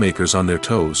keeps filmmakers on their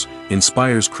toes,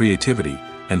 inspires creativity,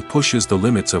 and pushes the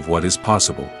limits of what is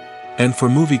possible. And for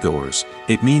moviegoers,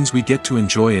 it means we get to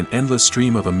enjoy an endless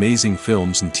stream of amazing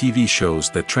films and TV shows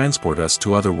that transport us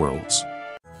to other worlds.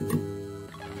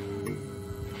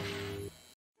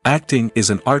 Acting is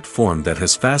an art form that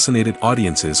has fascinated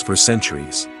audiences for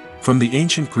centuries. From the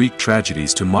ancient Greek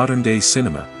tragedies to modern-day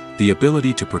cinema, the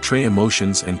ability to portray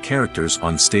emotions and characters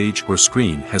on stage or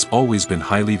screen has always been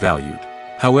highly valued.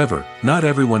 However, not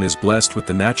everyone is blessed with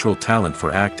the natural talent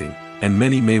for acting, and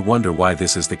many may wonder why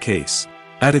this is the case.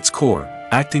 At its core,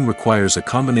 acting requires a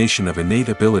combination of innate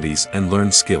abilities and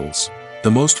learned skills. The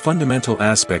most fundamental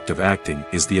aspect of acting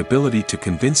is the ability to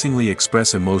convincingly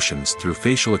express emotions through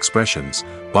facial expressions,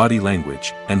 body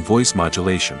language, and voice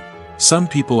modulation. Some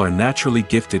people are naturally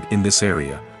gifted in this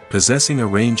area, possessing a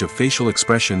range of facial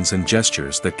expressions and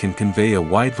gestures that can convey a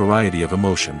wide variety of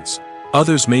emotions.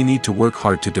 Others may need to work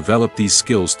hard to develop these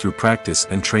skills through practice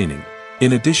and training.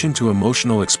 In addition to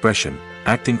emotional expression,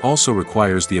 acting also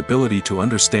requires the ability to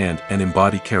understand and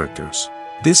embody characters.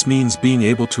 This means being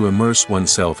able to immerse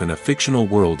oneself in a fictional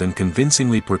world and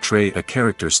convincingly portray a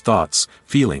character's thoughts,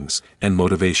 feelings, and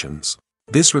motivations.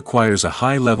 This requires a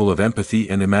high level of empathy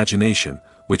and imagination,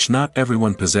 which not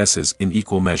everyone possesses in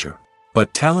equal measure.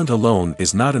 But talent alone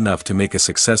is not enough to make a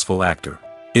successful actor.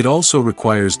 It also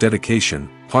requires dedication,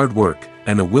 hard work,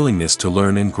 and a willingness to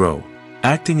learn and grow.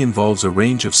 Acting involves a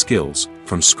range of skills,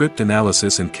 from script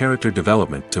analysis and character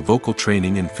development to vocal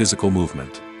training and physical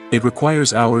movement. It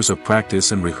requires hours of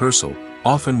practice and rehearsal,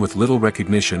 often with little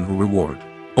recognition or reward.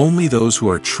 Only those who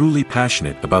are truly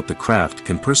passionate about the craft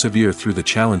can persevere through the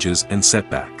challenges and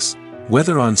setbacks.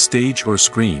 Whether on stage or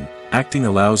screen, acting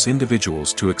allows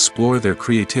individuals to explore their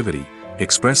creativity,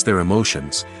 express their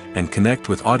emotions, and connect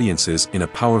with audiences in a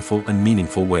powerful and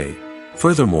meaningful way.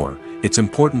 Furthermore, it's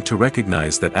important to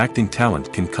recognize that acting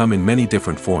talent can come in many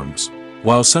different forms.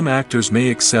 While some actors may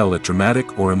excel at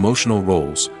dramatic or emotional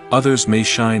roles, others may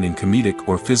shine in comedic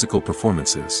or physical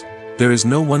performances. There is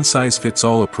no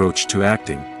one-size-fits-all approach to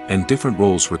acting, and different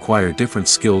roles require different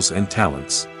skills and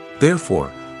talents. Therefore,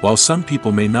 while some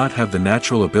people may not have the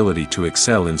natural ability to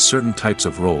excel in certain types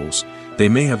of roles, they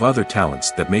may have other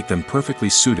talents that make them perfectly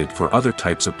suited for other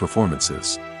types of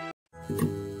performances.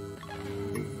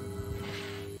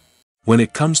 When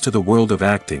it comes to the world of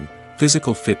acting,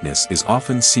 physical fitness is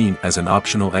often seen as an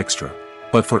optional extra.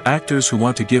 But for actors who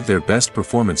want to give their best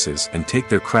performances and take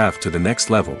their craft to the next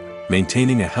level,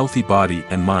 maintaining a healthy body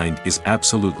and mind is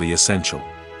absolutely essential.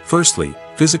 Firstly,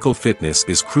 physical fitness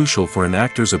is crucial for an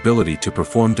actor's ability to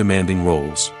perform demanding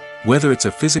roles. Whether it's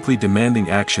a physically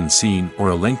demanding action scene or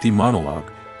a lengthy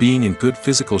monologue, being in good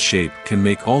physical shape can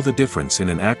make all the difference in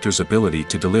an actor's ability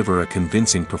to deliver a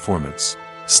convincing performance.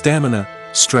 Stamina,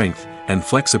 strength, and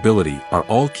flexibility are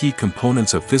all key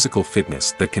components of physical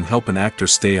fitness that can help an actor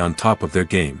stay on top of their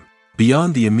game.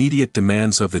 Beyond the immediate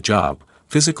demands of the job,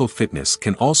 physical fitness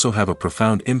can also have a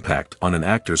profound impact on an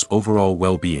actor's overall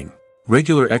well-being.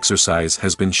 Regular exercise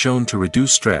has been shown to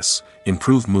reduce stress,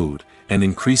 improve mood, and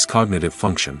increase cognitive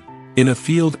function. In a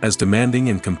field as demanding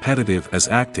and competitive as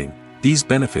acting, these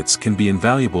benefits can be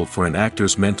invaluable for an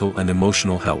actor's mental and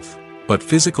emotional health. But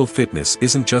physical fitness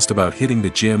isn't just about hitting the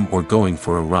gym or going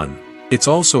for a run. It's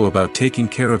also about taking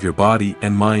care of your body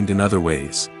and mind in other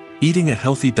ways. Eating a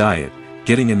healthy diet,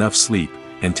 getting enough sleep,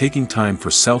 and taking time for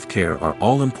self-care are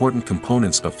all important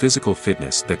components of physical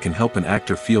fitness that can help an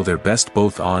actor feel their best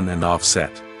both on and off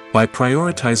set. By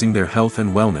prioritizing their health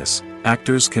and wellness,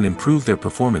 actors can improve their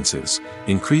performances,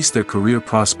 increase their career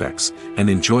prospects, and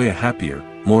enjoy a happier,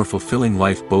 more fulfilling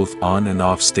life both on and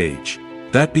off stage.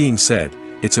 That being said,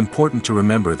 it's important to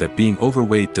remember that being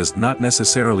overweight does not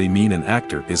necessarily mean an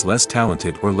actor is less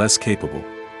talented or less capable.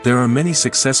 There are many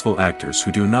successful actors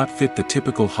who do not fit the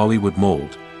typical Hollywood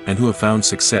mold, and who have found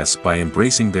success by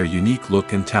embracing their unique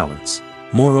look and talents.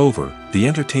 Moreover, the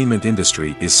entertainment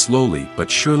industry is slowly but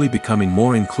surely becoming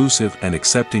more inclusive and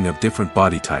accepting of different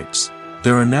body types.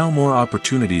 There are now more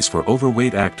opportunities for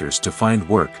overweight actors to find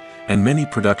work, and many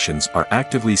productions are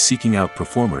actively seeking out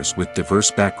performers with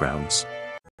diverse backgrounds.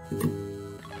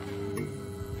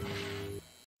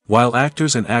 While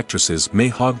actors and actresses may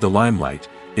hog the limelight,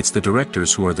 it's the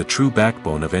directors who are the true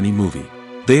backbone of any movie.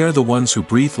 They are the ones who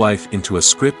breathe life into a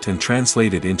script and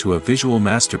translate it into a visual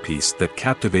masterpiece that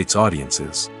captivates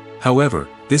audiences. However,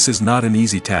 this is not an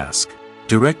easy task.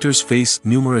 Directors face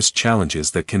numerous challenges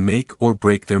that can make or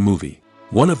break their movie.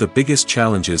 One of the biggest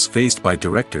challenges faced by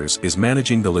directors is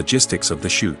managing the logistics of the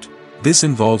shoot. This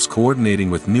involves coordinating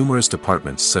with numerous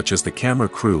departments such as the camera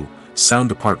crew, sound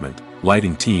department,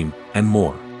 lighting team, and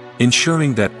more.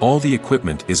 Ensuring that all the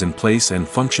equipment is in place and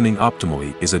functioning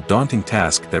optimally is a daunting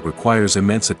task that requires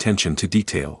immense attention to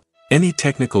detail. Any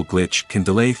technical glitch can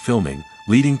delay filming,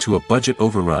 leading to a budget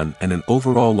overrun and an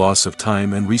overall loss of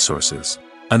time and resources.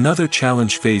 Another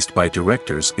challenge faced by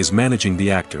directors is managing the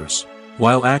actors.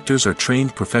 While actors are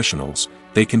trained professionals,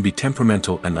 they can be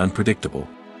temperamental and unpredictable.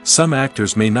 Some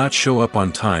actors may not show up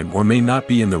on time or may not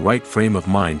be in the right frame of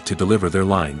mind to deliver their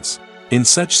lines. In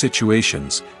such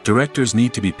situations, directors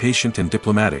need to be patient and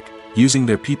diplomatic, using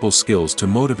their people skills to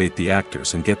motivate the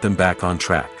actors and get them back on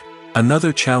track.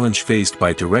 Another challenge faced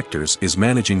by directors is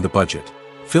managing the budget.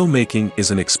 Filmmaking is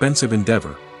an expensive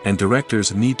endeavor, and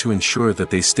directors need to ensure that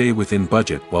they stay within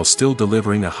budget while still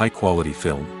delivering a high-quality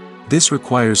film. This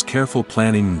requires careful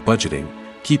planning and budgeting,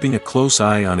 keeping a close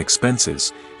eye on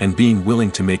expenses, and being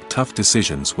willing to make tough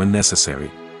decisions when necessary.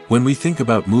 When we think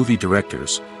about movie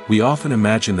directors, we often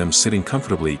imagine them sitting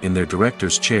comfortably in their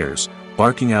director's chairs,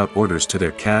 barking out orders to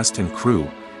their cast and crew,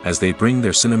 as they bring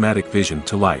their cinematic vision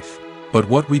to life. But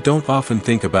what we don't often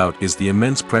think about is the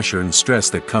immense pressure and stress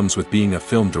that comes with being a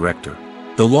film director.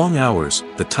 The long hours,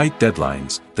 the tight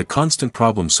deadlines, the constant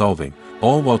problem solving,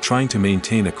 all while trying to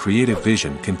maintain a creative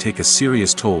vision can take a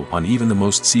serious toll on even the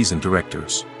most seasoned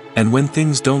directors. And when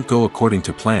things don't go according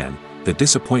to plan, the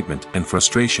disappointment and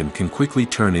frustration can quickly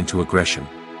turn into aggression.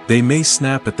 They may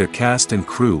snap at their cast and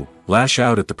crew, lash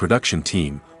out at the production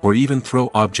team, or even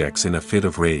throw objects in a fit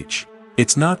of rage.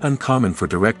 It's not uncommon for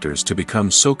directors to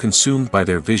become so consumed by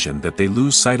their vision that they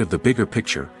lose sight of the bigger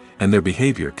picture, and their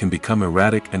behavior can become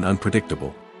erratic and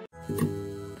unpredictable.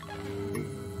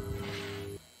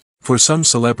 For some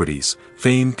celebrities,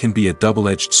 fame can be a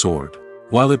double-edged sword.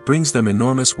 While it brings them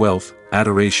enormous wealth,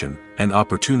 adoration, and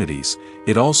opportunities,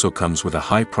 it also comes with a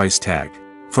high price tag.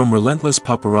 From relentless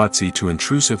paparazzi to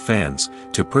intrusive fans,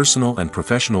 to personal and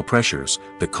professional pressures,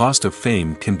 the cost of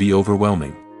fame can be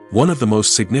overwhelming. One of the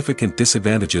most significant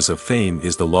disadvantages of fame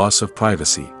is the loss of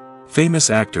privacy. Famous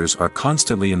actors are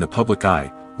constantly in the public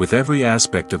eye, with every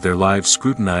aspect of their lives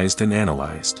scrutinized and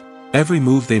analyzed. Every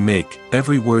move they make,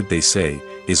 every word they say,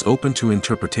 is open to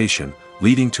interpretation,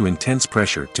 leading to intense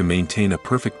pressure to maintain a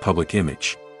perfect public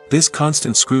image. This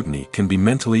constant scrutiny can be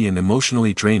mentally and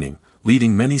emotionally draining,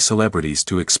 leading many celebrities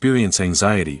to experience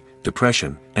anxiety,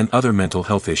 depression, and other mental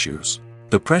health issues.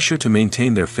 The pressure to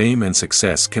maintain their fame and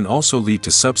success can also lead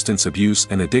to substance abuse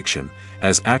and addiction,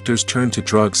 as actors turn to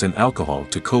drugs and alcohol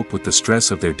to cope with the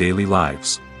stress of their daily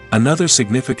lives. Another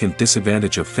significant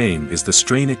disadvantage of fame is the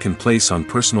strain it can place on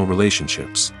personal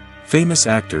relationships. Famous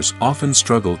actors often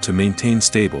struggle to maintain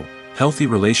stable, healthy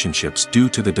relationships due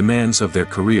to the demands of their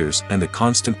careers and the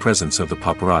constant presence of the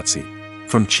paparazzi.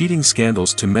 From cheating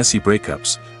scandals to messy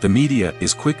breakups, the media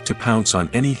is quick to pounce on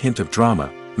any hint of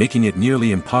drama, making it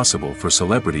nearly impossible for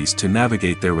celebrities to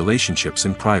navigate their relationships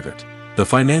in private. The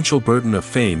financial burden of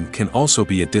fame can also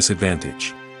be a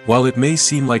disadvantage. While it may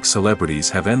seem like celebrities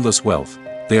have endless wealth,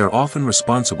 they are often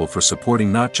responsible for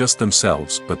supporting not just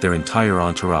themselves but their entire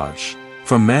entourage.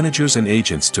 From managers and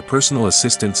agents to personal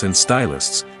assistants and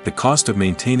stylists, the cost of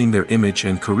maintaining their image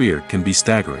and career can be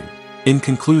staggering. In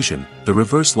conclusion, the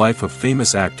reverse life of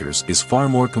famous actors is far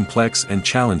more complex and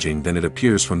challenging than it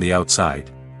appears from the outside.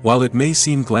 While it may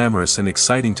seem glamorous and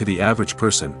exciting to the average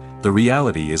person, the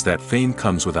reality is that fame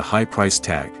comes with a high price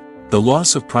tag. The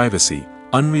loss of privacy,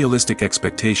 unrealistic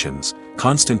expectations,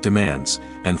 constant demands,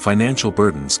 and financial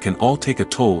burdens can all take a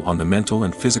toll on the mental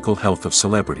and physical health of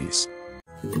celebrities.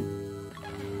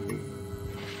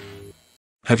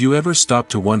 Have you ever stopped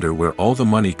to wonder where all the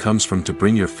money comes from to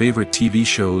bring your favorite TV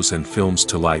shows and films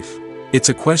to life? It's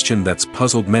a question that's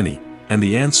puzzled many, and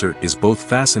the answer is both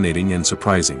fascinating and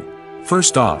surprising.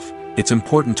 First off, it's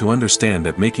important to understand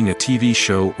that making a TV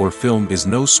show or film is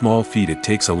no small feat. It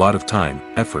takes a lot of time,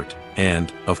 effort,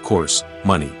 and, of course,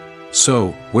 money.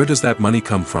 So, where does that money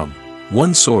come from?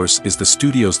 One source is the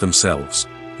studios themselves.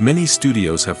 Many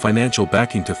studios have financial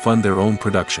backing to fund their own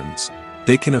productions.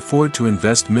 They can afford to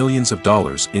invest millions of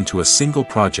dollars into a single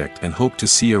project and hope to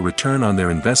see a return on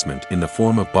their investment in the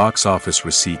form of box office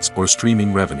receipts or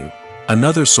streaming revenue.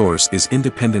 Another source is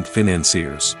independent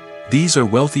financiers. These are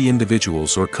wealthy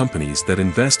individuals or companies that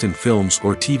invest in films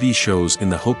or TV shows in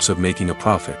the hopes of making a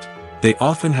profit. They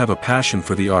often have a passion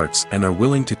for the arts and are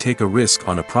willing to take a risk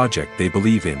on a project they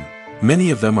believe in.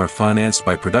 Many of them are financed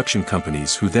by production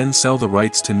companies who then sell the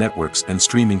rights to networks and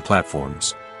streaming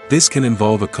platforms. This can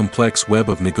involve a complex web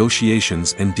of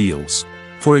negotiations and deals.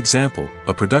 For example,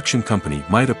 a production company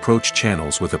might approach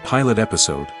channels with a pilot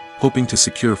episode, hoping to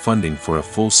secure funding for a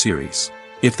full series.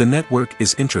 If the network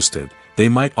is interested, they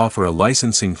might offer a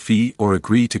licensing fee or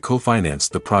agree to co-finance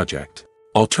the project.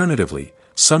 Alternatively,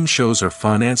 some shows are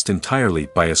financed entirely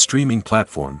by a streaming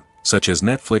platform, such as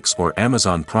Netflix or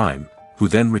Amazon Prime, who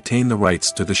then retain the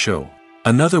rights to the show.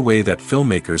 Another way that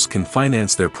filmmakers can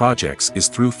finance their projects is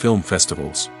through film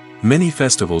festivals. Many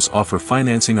festivals offer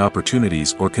financing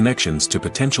opportunities or connections to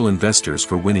potential investors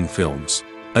for winning films.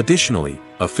 Additionally,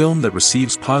 a film that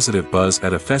receives positive buzz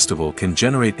at a festival can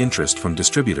generate interest from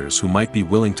distributors who might be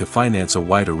willing to finance a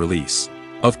wider release.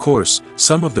 Of course,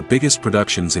 some of the biggest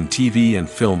productions in TV and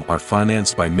film are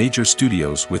financed by major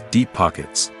studios with deep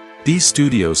pockets. These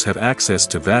studios have access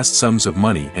to vast sums of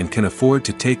money and can afford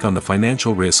to take on the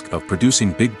financial risk of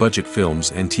producing big-budget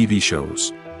films and TV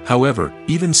shows. However,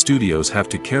 even studios have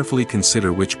to carefully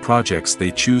consider which projects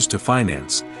they choose to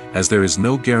finance, as there is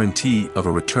no guarantee of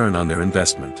a return on their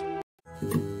investment.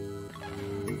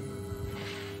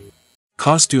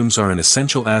 Costumes are an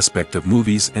essential aspect of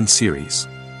movies and series.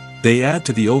 They add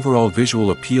to the overall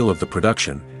visual appeal of the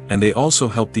production, and they also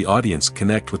help the audience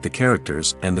connect with the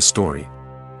characters and the story.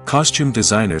 Costume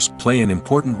designers play an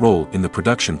important role in the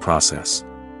production process.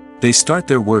 They start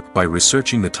their work by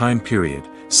researching the time period,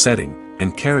 setting,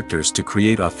 and characters to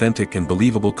create authentic and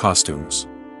believable costumes.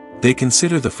 They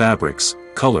consider the fabrics,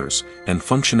 colors, and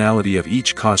functionality of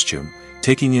each costume,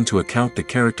 taking into account the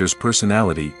character's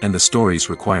personality and the story's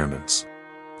requirements.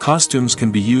 Costumes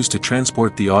can be used to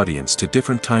transport the audience to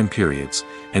different time periods,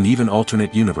 and even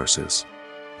alternate universes.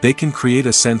 They can create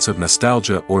a sense of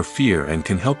nostalgia or fear and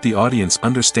can help the audience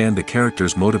understand the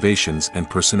character's motivations and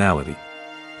personality.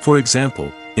 For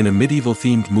example, in a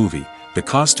medieval-themed movie, the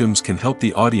costumes can help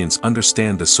the audience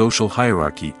understand the social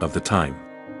hierarchy of the time.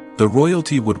 The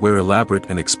royalty would wear elaborate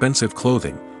and expensive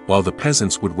clothing, while the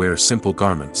peasants would wear simple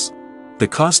garments. The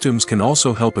costumes can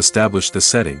also help establish the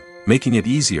setting, making it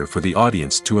easier for the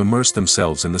audience to immerse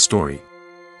themselves in the story.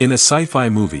 In a sci-fi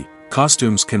movie,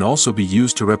 costumes can also be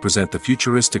used to represent the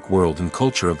futuristic world and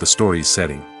culture of the story's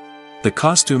setting. The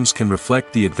costumes can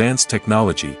reflect the advanced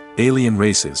technology, alien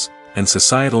races, and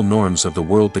societal norms of the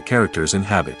world the characters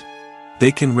inhabit.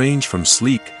 They can range from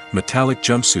sleek, metallic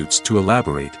jumpsuits to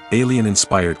elaborate,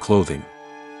 alien-inspired clothing.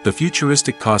 The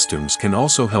futuristic costumes can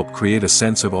also help create a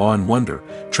sense of awe and wonder,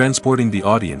 transporting the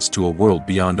audience to a world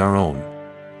beyond our own.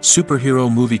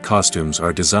 Superhero movie costumes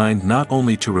are designed not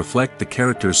only to reflect the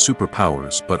character's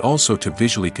superpowers but also to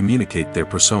visually communicate their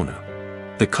persona.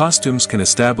 The costumes can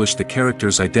establish the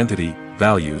character's identity,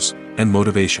 values, and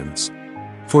motivations.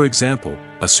 For example,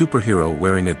 a superhero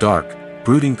wearing a dark,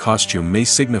 brooding costume may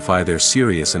signify their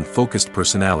serious and focused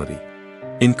personality.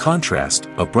 In contrast,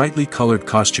 a brightly colored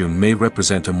costume may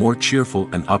represent a more cheerful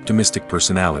and optimistic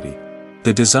personality.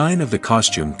 The design of the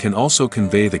costume can also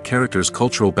convey the character's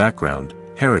cultural background,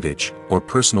 heritage, or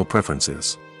personal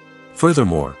preferences.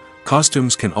 Furthermore,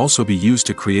 costumes can also be used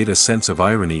to create a sense of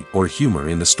irony or humor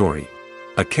in the story.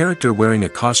 A character wearing a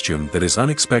costume that is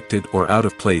unexpected or out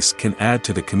of place can add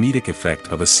to the comedic effect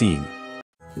of a scene.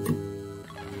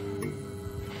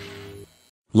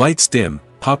 Lights dim,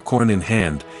 popcorn in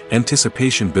hand,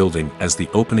 anticipation building as the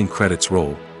opening credits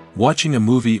roll. Watching a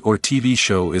movie or TV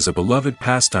show is a beloved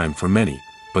pastime for many,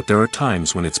 but there are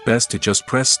times when it's best to just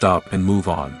press stop and move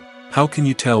on. How can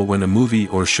you tell when a movie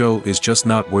or show is just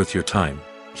not worth your time?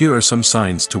 Here are some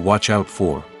signs to watch out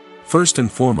for. First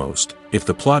and foremost, if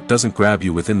the plot doesn't grab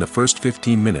you within the first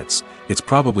 15 minutes, it's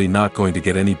probably not going to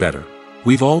get any better.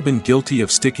 We've all been guilty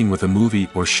of sticking with a movie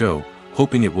or show,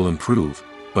 hoping it will improve,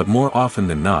 but more often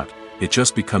than not, it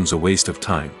just becomes a waste of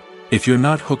time. If you're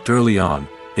not hooked early on,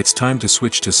 it's time to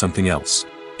switch to something else.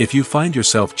 If you find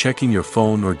yourself checking your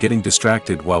phone or getting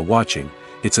distracted while watching,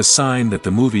 it's a sign that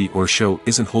the movie or show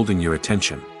isn't holding your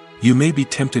attention. You may be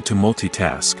tempted to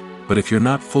multitask, but if you're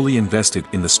not fully invested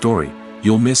in the story,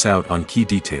 you'll miss out on key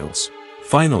details.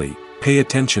 Finally, pay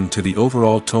attention to the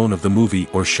overall tone of the movie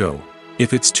or show.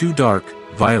 If it's too dark,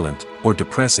 violent, or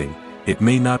depressing, it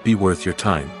may not be worth your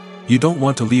time. You don't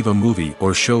want to leave a movie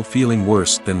or show feeling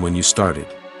worse than when you started.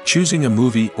 Choosing a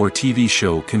movie or TV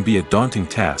show can be a daunting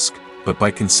task, but by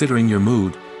considering your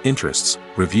mood, interests,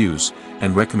 reviews,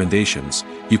 and recommendations,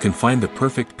 you can find the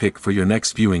perfect pick for your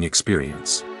next viewing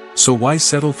experience. So why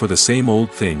settle for the same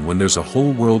old thing when there's a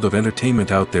whole world of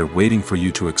entertainment out there waiting for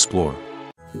you to explore?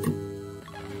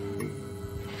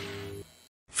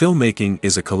 Filmmaking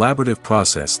is a collaborative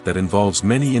process that involves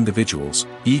many individuals,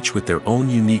 each with their own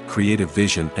unique creative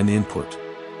vision and input.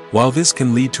 While this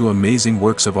can lead to amazing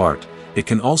works of art, it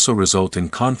can also result in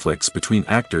conflicts between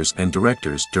actors and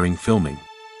directors during filming.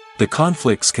 The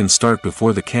conflicts can start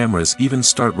before the cameras even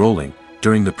start rolling,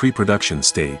 during the pre-production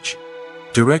stage.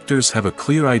 Directors have a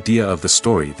clear idea of the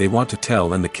story they want to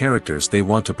tell and the characters they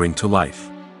want to bring to life.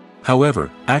 However,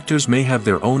 actors may have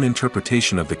their own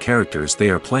interpretation of the characters they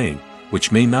are playing,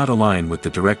 which may not align with the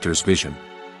director's vision.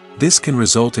 This can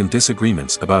result in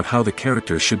disagreements about how the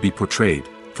characters should be portrayed,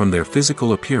 from their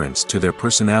physical appearance to their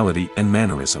personality and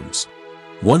mannerisms.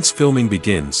 Once filming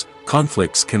begins,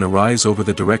 conflicts can arise over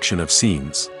the direction of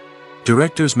scenes.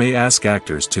 Directors may ask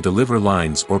actors to deliver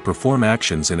lines or perform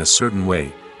actions in a certain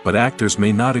way, but actors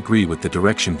may not agree with the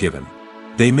direction given.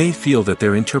 They may feel that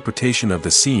their interpretation of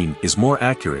the scene is more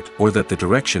accurate or that the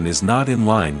direction is not in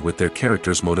line with their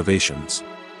character's motivations.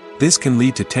 This can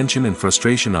lead to tension and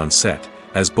frustration on set,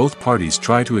 as both parties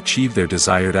try to achieve their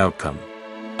desired outcome.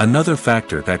 Another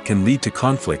factor that can lead to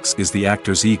conflicts is the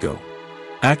actor's ego.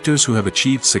 Actors who have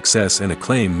achieved success and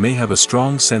acclaim may have a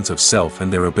strong sense of self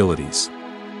and their abilities.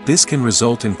 This can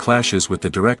result in clashes with the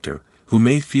director, who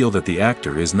may feel that the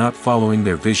actor is not following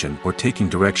their vision or taking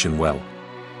direction well.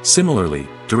 Similarly,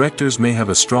 directors may have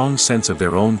a strong sense of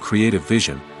their own creative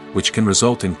vision, which can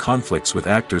result in conflicts with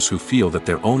actors who feel that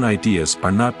their own ideas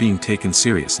are not being taken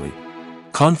seriously.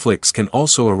 Conflicts can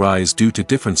also arise due to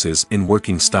differences in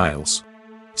working styles.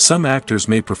 Some actors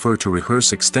may prefer to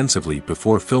rehearse extensively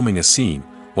before filming a scene,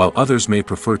 while others may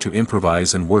prefer to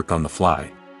improvise and work on the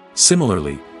fly.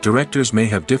 Similarly, directors may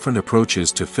have different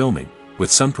approaches to filming,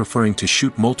 with some preferring to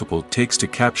shoot multiple takes to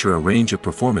capture a range of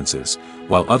performances,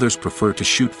 while others prefer to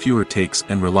shoot fewer takes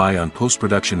and rely on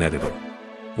post-production editing.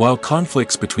 While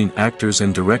conflicts between actors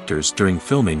and directors during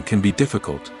filming can be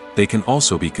difficult, they can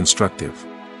also be constructive.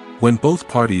 When both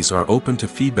parties are open to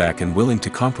feedback and willing to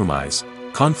compromise,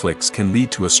 conflicts can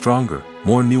lead to a stronger,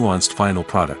 more nuanced final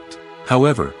product.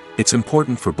 However, it's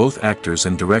important for both actors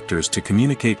and directors to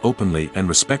communicate openly and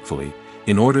respectfully,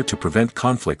 in order to prevent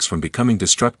conflicts from becoming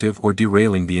destructive or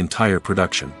derailing the entire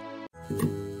production.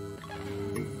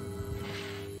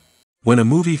 When a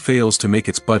movie fails to make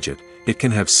its budget, it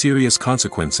can have serious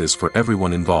consequences for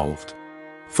everyone involved.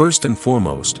 First and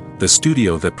foremost, the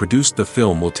studio that produced the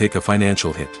film will take a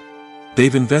financial hit.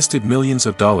 They've invested millions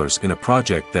of dollars in a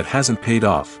project that hasn't paid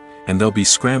off, and they'll be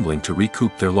scrambling to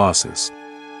recoup their losses.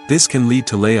 This can lead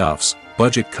to layoffs,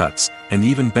 budget cuts, and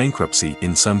even bankruptcy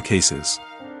in some cases.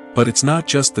 But it's not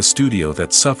just the studio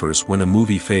that suffers when a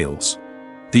movie fails.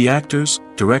 The actors,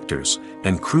 directors,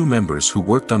 and crew members who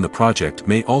worked on the project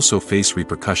may also face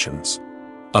repercussions.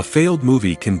 A failed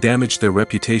movie can damage their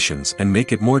reputations and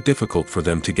make it more difficult for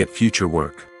them to get future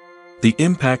work. The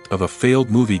impact of a failed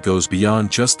movie goes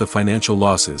beyond just the financial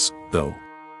losses, though.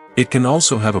 It can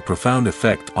also have a profound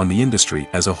effect on the industry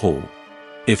as a whole.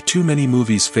 If too many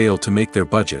movies fail to make their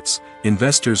budgets,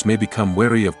 investors may become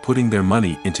wary of putting their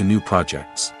money into new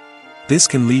projects. This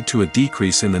can lead to a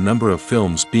decrease in the number of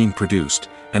films being produced,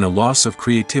 and a loss of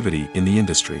creativity in the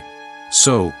industry.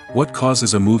 So, what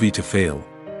causes a movie to fail?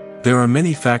 There are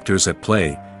many factors at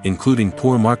play, including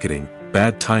poor marketing,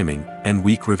 bad timing, and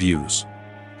weak reviews.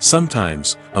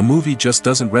 Sometimes, a movie just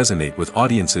doesn't resonate with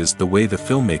audiences the way the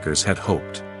filmmakers had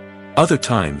hoped. Other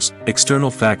times,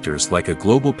 external factors like a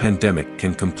global pandemic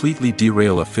can completely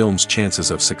derail a film's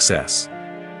chances of success.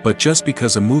 But just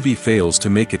because a movie fails to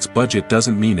make its budget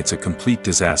doesn't mean it's a complete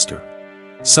disaster.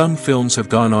 Some films have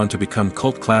gone on to become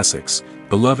cult classics,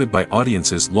 beloved by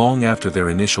audiences long after their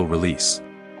initial release.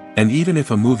 And even if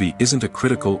a movie isn't a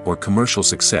critical or commercial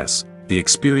success, the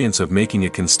experience of making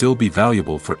it can still be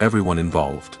valuable for everyone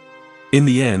involved. In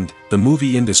the end, the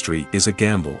movie industry is a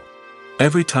gamble.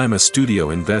 Every time a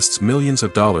studio invests millions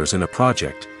of dollars in a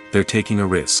project, they're taking a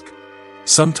risk.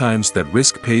 Sometimes that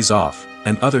risk pays off,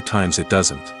 and other times it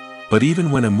doesn't. But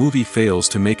even when a movie fails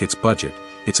to make its budget,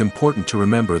 it's important to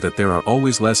remember that there are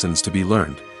always lessons to be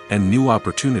learned, and new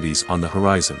opportunities on the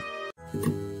horizon.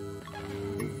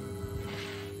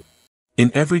 In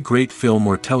every great film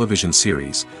or television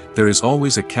series, there is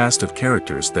always a cast of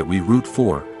characters that we root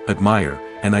for, admire,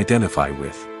 and identify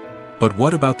with. But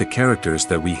what about the characters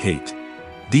that we hate?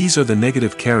 These are the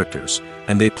negative characters,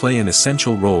 and they play an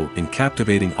essential role in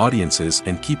captivating audiences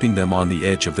and keeping them on the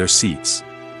edge of their seats.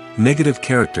 Negative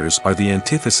characters are the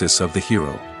antithesis of the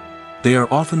hero. They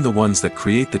are often the ones that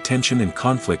create the tension and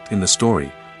conflict in the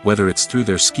story, whether it's through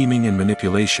their scheming and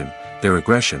manipulation, their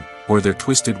aggression, or their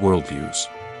twisted worldviews.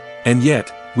 And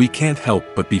yet, we can't help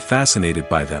but be fascinated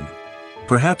by them.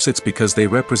 Perhaps it's because they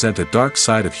represent a dark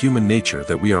side of human nature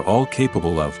that we are all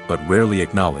capable of but rarely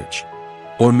acknowledge.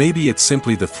 Or maybe it's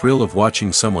simply the thrill of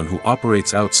watching someone who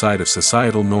operates outside of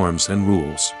societal norms and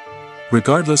rules.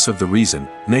 Regardless of the reason,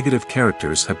 negative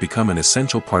characters have become an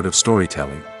essential part of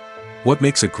storytelling. What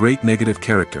makes a great negative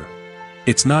character?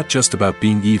 It's not just about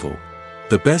being evil.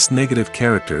 The best negative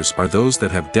characters are those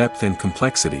that have depth and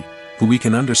complexity, who we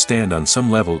can understand on some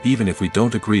level even if we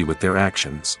don't agree with their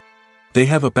actions. They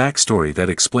have a backstory that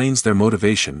explains their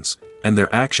motivations, and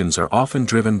their actions are often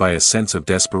driven by a sense of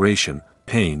desperation,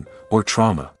 pain, or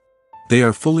trauma. They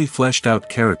are fully fleshed out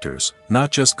characters,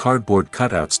 not just cardboard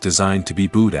cutouts designed to be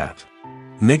booed at.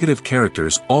 Negative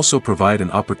characters also provide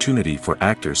an opportunity for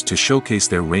actors to showcase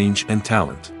their range and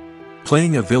talent.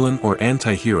 Playing a villain or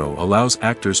anti-hero allows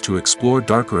actors to explore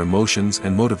darker emotions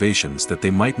and motivations that they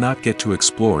might not get to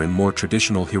explore in more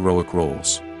traditional heroic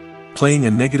roles. Playing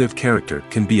a negative character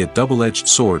can be a double-edged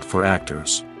sword for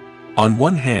actors. On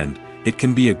one hand, it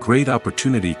can be a great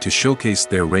opportunity to showcase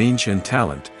their range and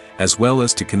talent, as well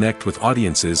as to connect with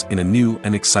audiences in a new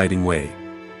and exciting way.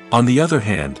 On the other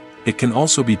hand, it can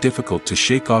also be difficult to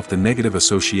shake off the negative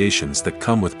associations that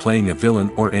come with playing a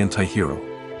villain or anti-hero.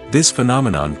 This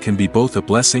phenomenon can be both a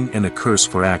blessing and a curse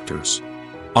for actors.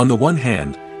 On the one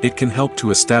hand, it can help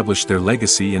to establish their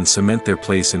legacy and cement their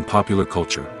place in popular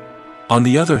culture. On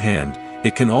the other hand,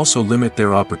 it can also limit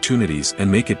their opportunities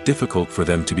and make it difficult for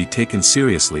them to be taken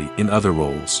seriously in other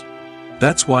roles.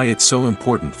 That's why it's so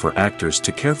important for actors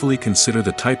to carefully consider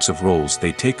the types of roles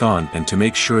they take on and to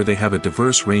make sure they have a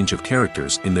diverse range of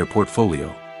characters in their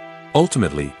portfolio.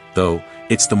 Ultimately, though,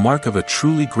 it's the mark of a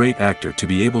truly great actor to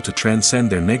be able to transcend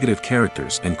their negative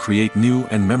characters and create new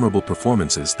and memorable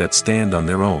performances that stand on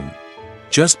their own.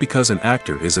 Just because an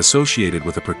actor is associated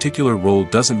with a particular role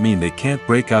doesn't mean they can't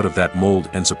break out of that mold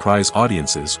and surprise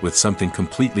audiences with something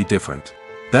completely different.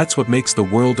 That's what makes the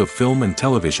world of film and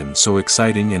television so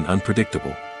exciting and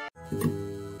unpredictable.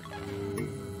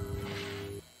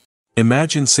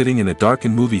 Imagine sitting in a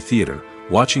darkened movie theater,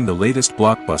 watching the latest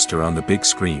blockbuster on the big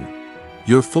screen.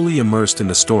 You're fully immersed in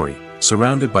the story,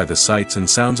 surrounded by the sights and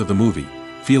sounds of the movie,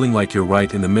 feeling like you're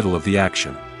right in the middle of the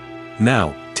action.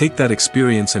 Now, take that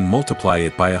experience and multiply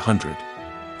it by 100.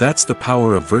 That's the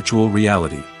power of virtual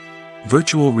reality.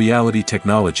 Virtual reality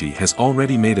technology has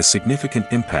already made a significant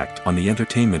impact on the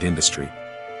entertainment industry.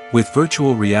 With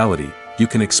virtual reality, you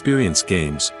can experience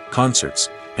games, concerts,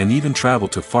 and even travel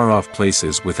to far-off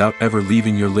places without ever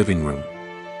leaving your living room.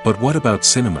 But what about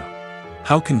cinema?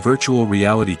 How can virtual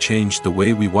reality change the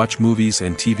way we watch movies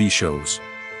and TV shows?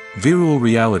 Virtual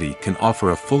reality can offer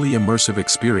a fully immersive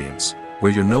experience,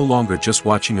 where you're no longer just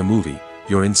watching a movie,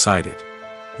 you're inside it.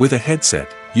 With a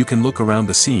headset, you can look around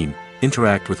the scene,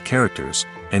 interact with characters,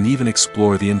 and even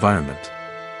explore the environment.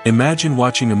 Imagine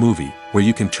watching a movie where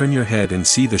you can turn your head and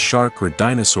see the shark or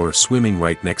dinosaur swimming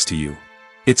right next to you.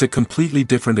 It's a completely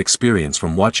different experience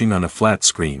from watching on a flat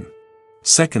screen.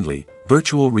 Secondly,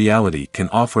 virtual reality can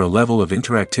offer a level of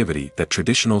interactivity that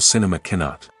traditional cinema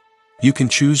cannot. You can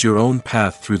choose your own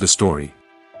path through the story.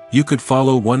 You could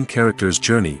follow one character's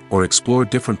journey or explore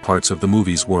different parts of the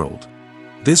movie's world.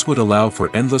 This would allow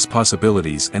for endless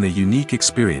possibilities and a unique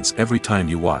experience every time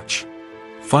you watch.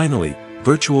 Finally,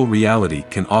 virtual reality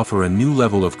can offer a new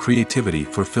level of creativity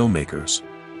for filmmakers.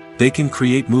 They can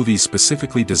create movies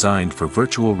specifically designed for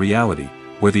virtual reality,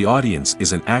 where the audience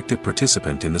is an active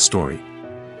participant in the story.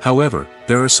 However,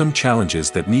 there are some challenges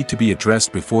that need to be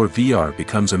addressed before VR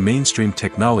becomes a mainstream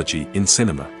technology in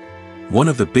cinema. One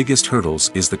of the biggest hurdles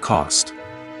is the cost.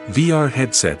 VR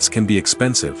headsets can be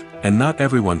expensive, and not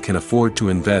everyone can afford to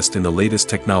invest in the latest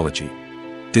technology.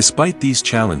 Despite these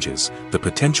challenges, the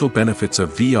potential benefits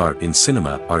of VR in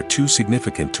cinema are too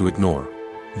significant to ignore.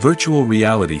 Virtual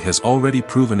reality has already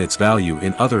proven its value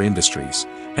in other industries,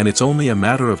 and it's only a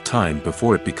matter of time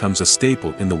before it becomes a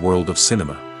staple in the world of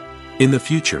cinema. In the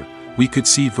future, we could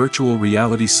see virtual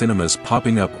reality cinemas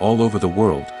popping up all over the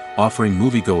world, offering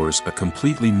moviegoers a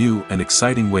completely new and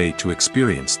exciting way to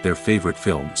experience their favorite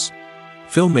films.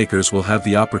 Filmmakers will have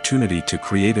the opportunity to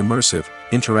create immersive,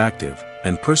 interactive,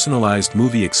 and personalized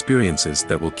movie experiences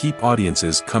that will keep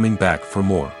audiences coming back for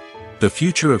more. The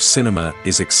future of cinema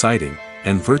is exciting,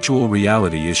 and virtual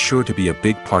reality is sure to be a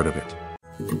big part of it.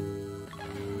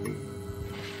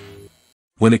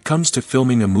 When it comes to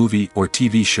filming a movie or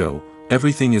TV show,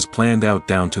 everything is planned out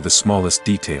down to the smallest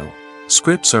detail.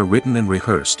 Scripts are written and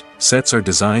rehearsed, sets are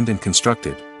designed and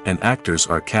constructed, and actors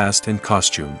are cast and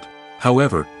costumed.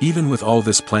 However, even with all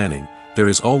this planning, there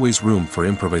is always room for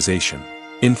improvisation.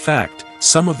 In fact,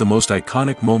 some of the most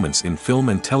iconic moments in film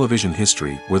and television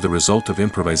history were the result of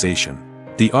improvisation.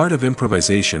 The art of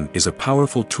improvisation is a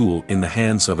powerful tool in the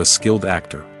hands of a skilled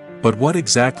actor. But what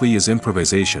exactly is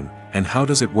improvisation, and how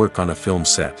does it work on a film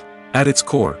set? At its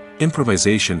core,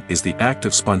 improvisation is the act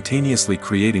of spontaneously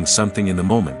creating something in the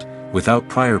moment, without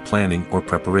prior planning or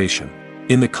preparation.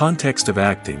 In the context of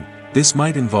acting, this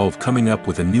might involve coming up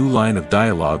with a new line of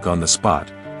dialogue on the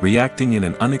spot, reacting in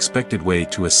an unexpected way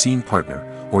to a scene partner,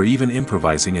 or even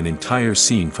improvising an entire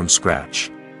scene from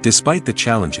scratch. Despite the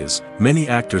challenges, many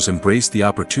actors embrace the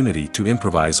opportunity to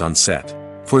improvise on set.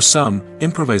 For some,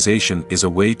 improvisation is a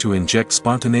way to inject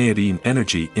spontaneity and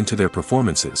energy into their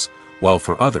performances, while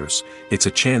for others, it's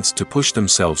a chance to push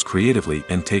themselves creatively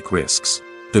and take risks.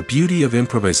 The beauty of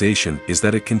improvisation is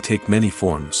that it can take many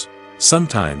forms.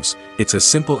 Sometimes, it's a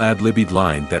simple ad-libbed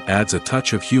line that adds a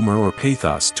touch of humor or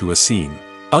pathos to a scene.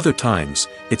 Other times,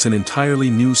 it's an entirely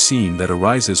new scene that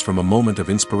arises from a moment of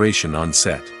inspiration on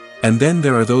set. And then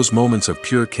there are those moments of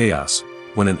pure chaos,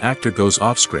 when an actor goes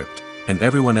off script, and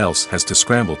everyone else has to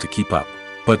scramble to keep up.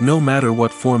 But no matter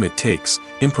what form it takes,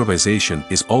 improvisation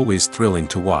is always thrilling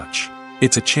to watch.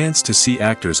 It's a chance to see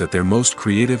actors at their most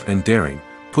creative and daring,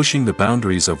 pushing the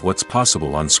boundaries of what's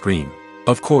possible on screen.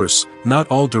 Of course, not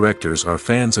all directors are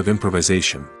fans of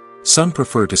improvisation. Some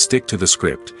prefer to stick to the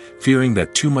script, fearing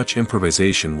that too much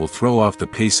improvisation will throw off the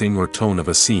pacing or tone of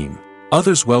a scene.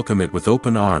 Others welcome it with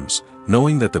open arms,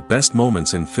 knowing that the best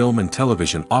moments in film and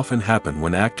television often happen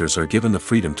when actors are given the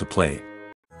freedom to play.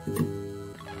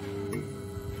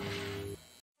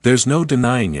 There's no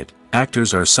denying it,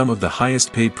 actors are some of the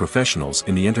highest paid professionals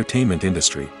in the entertainment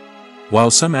industry. While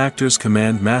some actors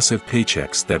command massive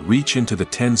paychecks that reach into the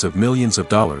tens of millions of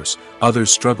dollars,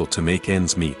 others struggle to make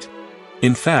ends meet.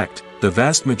 In fact, the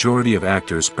vast majority of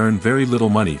actors earn very little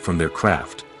money from their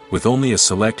craft, with only a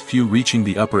select few reaching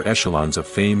the upper echelons of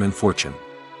fame and fortune.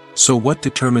 So what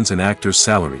determines an actor's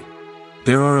salary?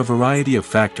 There are a variety of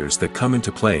factors that come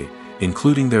into play,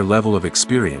 including their level of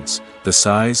experience, the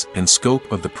size and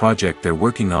scope of the project they're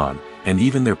working on, and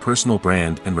even their personal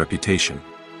brand and reputation.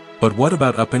 But what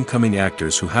about up-and-coming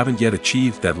actors who haven't yet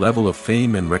achieved that level of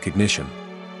fame and recognition?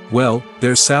 Well,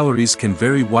 their salaries can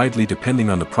vary widely depending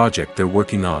on the project they're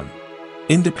working on.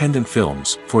 Independent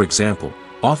films, for example,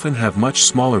 often have much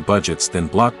smaller budgets than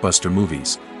blockbuster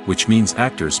movies, which means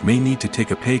actors may need to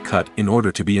take a pay cut in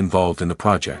order to be involved in the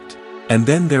project. And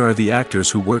then there are the actors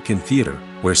who work in theater,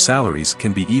 where salaries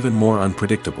can be even more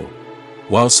unpredictable.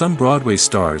 While some Broadway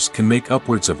stars can make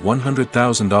upwards of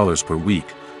 $100,000 per week,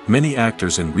 many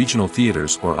actors in regional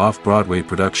theaters or off-Broadway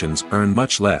productions earn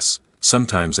much less,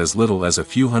 sometimes as little as a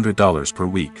few $100s per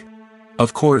week.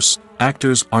 Of course,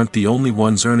 actors aren't the only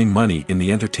ones earning money in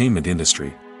the entertainment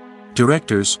industry.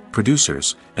 Directors,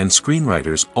 producers, and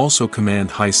screenwriters also command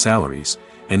high salaries,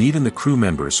 and even the crew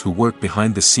members who work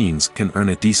behind the scenes can earn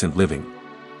a decent living.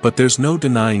 But there's no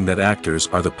denying that actors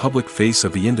are the public face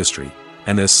of the industry,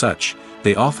 and as such,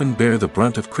 they often bear the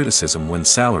brunt of criticism when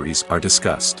salaries are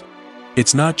discussed.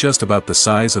 It's not just about the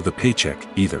size of the paycheck,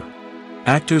 either.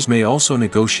 Actors may also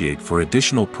negotiate for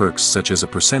additional perks such as a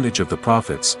percentage of the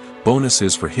profits,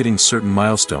 bonuses for hitting certain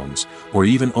milestones, or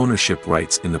even ownership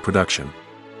rights in the production.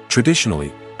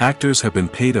 Traditionally, actors have been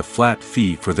paid a flat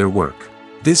fee for their work.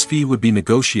 This fee would be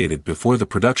negotiated before the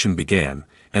production began,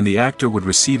 and the actor would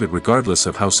receive it regardless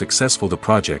of how successful the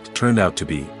project turned out to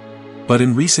be. But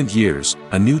in recent years,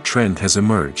 a new trend has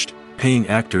emerged, paying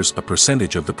actors a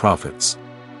percentage of the profits.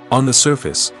 On the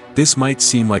surface, this might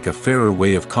seem like a fairer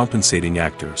way of compensating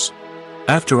actors.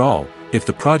 After all, if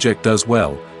the project does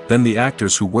well, then the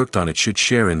actors who worked on it should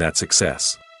share in that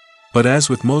success. But as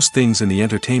with most things in the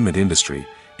entertainment industry,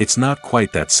 it's not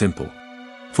quite that simple.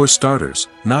 For starters,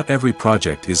 not every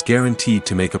project is guaranteed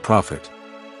to make a profit.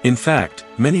 In fact,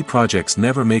 many projects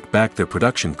never make back their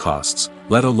production costs,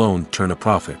 let alone turn a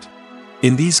profit.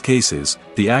 In these cases,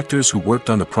 the actors who worked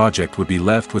on the project would be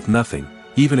left with nothing,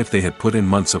 even if they had put in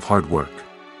months of hard work.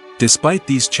 Despite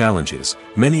these challenges,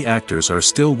 many actors are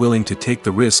still willing to take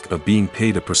the risk of being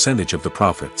paid a percentage of the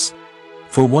profits.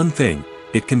 For one thing,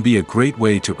 it can be a great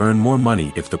way to earn more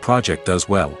money if the project does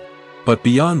well. But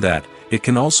beyond that, it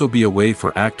can also be a way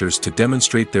for actors to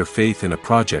demonstrate their faith in a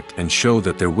project and show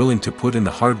that they're willing to put in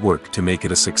the hard work to make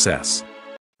it a success.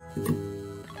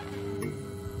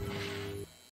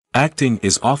 Acting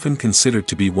is often considered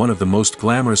to be one of the most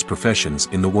glamorous professions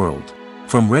in the world.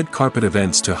 From red carpet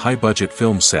events to high-budget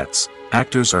film sets,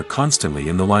 actors are constantly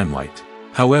in the limelight.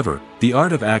 However, the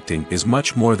art of acting is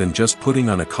much more than just putting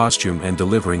on a costume and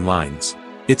delivering lines.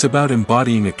 It's about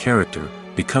embodying a character,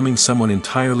 becoming someone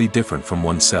entirely different from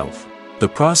oneself. The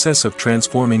process of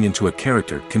transforming into a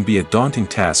character can be a daunting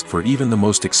task for even the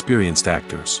most experienced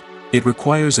actors. It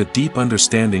requires a deep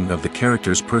understanding of the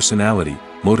character's personality,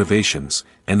 motivations,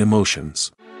 and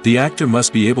emotions. The actor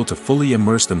must be able to fully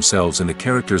immerse themselves in the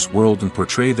character's world and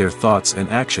portray their thoughts and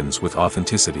actions with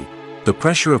authenticity. The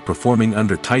pressure of performing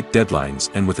under tight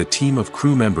deadlines and with a team of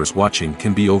crew members watching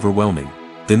can be overwhelming.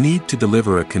 The need to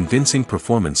deliver a convincing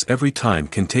performance every time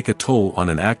can take a toll on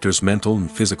an actor's mental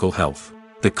and physical health.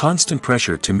 The constant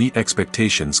pressure to meet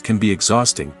expectations can be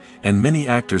exhausting, and many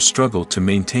actors struggle to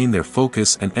maintain their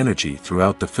focus and energy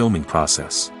throughout the filming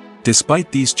process.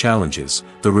 Despite these challenges,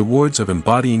 the rewards of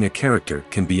embodying a character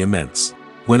can be immense.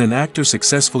 When an actor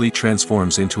successfully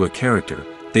transforms into a character,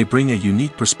 they bring a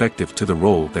unique perspective to the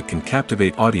role that can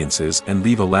captivate audiences and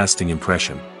leave a lasting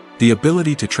impression. The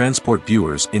ability to transport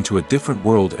viewers into a different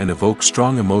world and evoke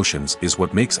strong emotions is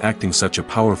what makes acting such a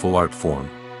powerful art form.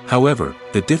 However,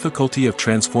 the difficulty of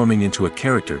transforming into a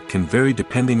character can vary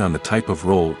depending on the type of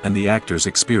role and the actor's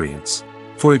experience.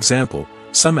 For example,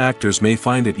 some actors may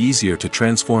find it easier to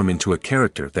transform into a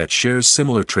character that shares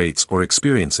similar traits or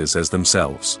experiences as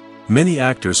themselves. Many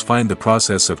actors find the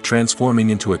process of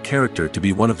transforming into a character to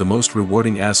be one of the most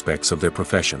rewarding aspects of their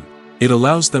profession. It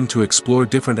allows them to explore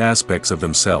different aspects of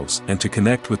themselves and to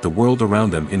connect with the world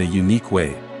around them in a unique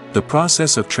way. The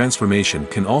process of transformation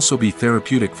can also be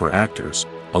therapeutic for actors,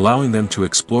 allowing them to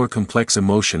explore complex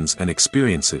emotions and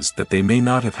experiences that they may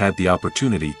not have had the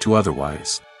opportunity to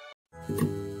otherwise.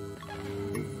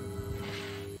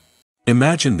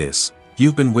 Imagine this: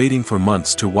 you've been waiting for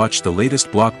months to watch the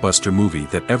latest blockbuster movie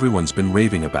that everyone's been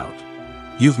raving about.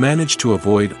 You've managed to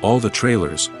avoid all the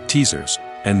trailers, teasers,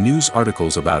 and news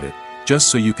articles about it, just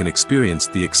so you can experience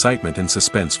the excitement and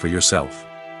suspense for yourself.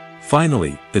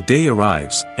 Finally, the day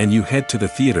arrives, and you head to the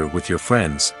theater with your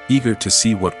friends, eager to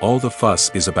see what all the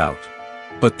fuss is about.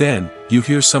 But then, you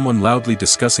hear someone loudly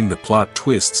discussing the plot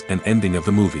twists and ending of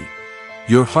the movie.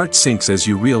 Your heart sinks as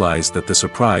you realize that the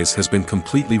surprise has been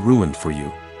completely ruined for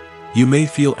you. You may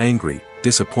feel angry,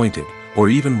 disappointed, or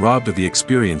even robbed of the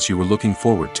experience you were looking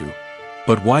forward to.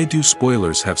 But why do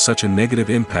spoilers have such a negative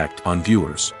impact on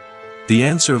viewers? The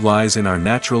answer lies in our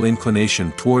natural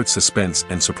inclination towards suspense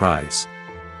and surprise.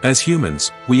 As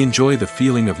humans, we enjoy the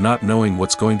feeling of not knowing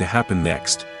what's going to happen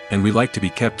next, and we like to be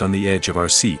kept on the edge of our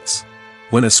seats.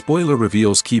 When a spoiler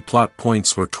reveals key plot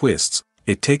points or twists,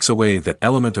 it takes away that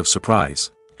element of surprise,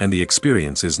 and the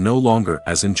experience is no longer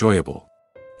as enjoyable.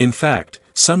 In fact,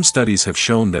 some studies have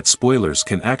shown that spoilers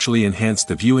can actually enhance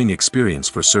the viewing experience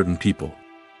for certain people.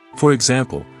 For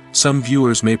example, some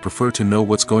viewers may prefer to know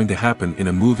what's going to happen in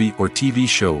a movie or TV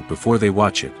show before they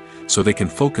watch it, so they can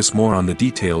focus more on the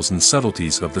details and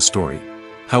subtleties of the story.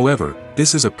 However,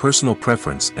 this is a personal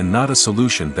preference and not a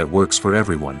solution that works for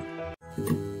everyone.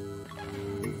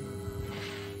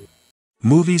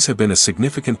 Movies have been a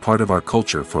significant part of our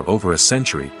culture for over a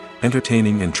century,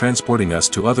 entertaining and transporting us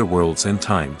to other worlds and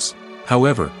times.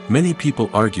 However, many people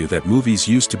argue that movies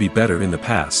used to be better in the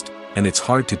past, and it's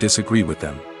hard to disagree with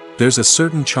them. There's a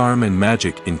certain charm and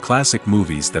magic in classic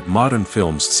movies that modern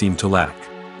films seem to lack.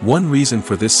 One reason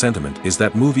for this sentiment is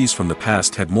that movies from the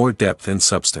past had more depth and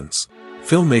substance.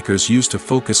 Filmmakers used to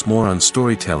focus more on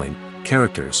storytelling,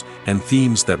 characters, and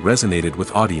themes that resonated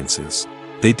with audiences.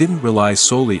 They didn't rely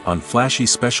solely on flashy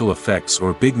special effects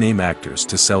or big-name actors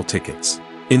to sell tickets.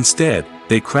 Instead,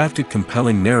 they crafted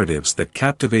compelling narratives that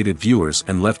captivated viewers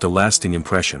and left a lasting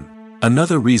impression.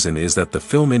 Another reason is that the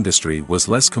film industry was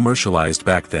less commercialized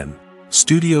back then.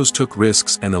 Studios took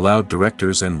risks and allowed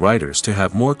directors and writers to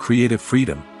have more creative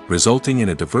freedom, resulting in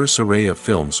a diverse array of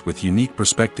films with unique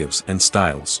perspectives and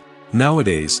styles.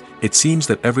 Nowadays, it seems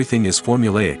that everything is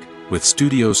formulaic, with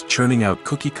studios churning out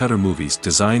cookie-cutter movies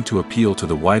designed to appeal to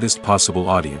the widest possible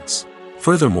audience.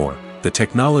 Furthermore, the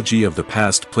technology of the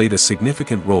past played a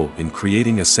significant role in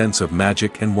creating a sense of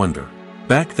magic and wonder.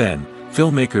 Back then,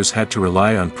 filmmakers had to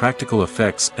rely on practical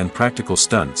effects and practical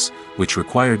stunts, which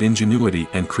required ingenuity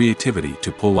and creativity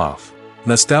to pull off.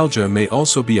 Nostalgia may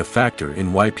also be a factor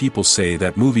in why people say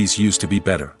that movies used to be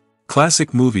better.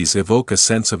 Classic movies evoke a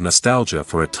sense of nostalgia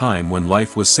for a time when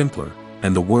life was simpler,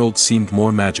 and the world seemed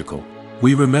more magical.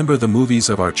 We remember the movies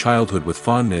of our childhood with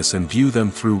fondness and view them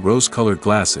through rose-colored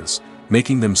glasses,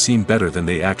 making them seem better than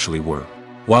they actually were.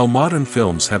 While modern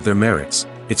films have their merits,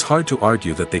 it's hard to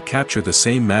argue that they capture the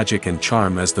same magic and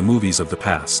charm as the movies of the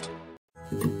past.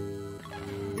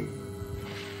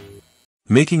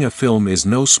 Making a film is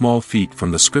no small feat.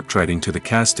 From the scriptwriting to the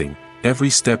casting, every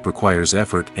step requires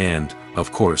effort and,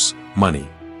 of course, money.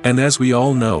 And as we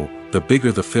all know, the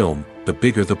bigger the film, the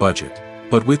bigger the budget.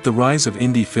 But with the rise of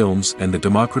indie films and the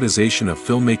democratization of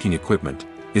filmmaking equipment,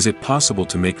 is it possible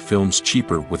to make films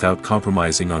cheaper without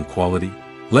compromising on quality?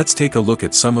 Let's take a look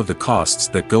at some of the costs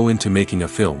that go into making a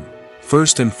film.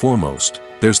 First and foremost,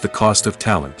 there's the cost of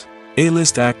talent.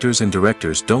 A-list actors and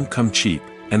directors don't come cheap,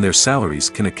 and their salaries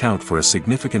can account for a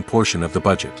significant portion of the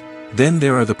budget. Then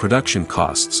there are the production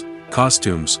costs,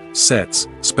 costumes, sets,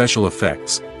 special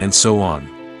effects, and so on.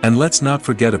 And let's not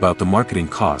forget about the marketing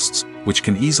costs, which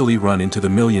can easily run into the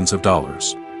millions of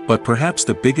dollars. But perhaps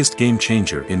the biggest game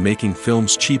changer in making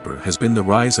films cheaper has been the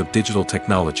rise of digital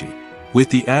technology. With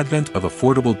the advent of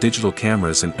affordable digital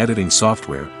cameras and editing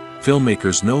software,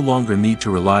 filmmakers no longer need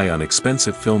to rely on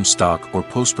expensive film stock or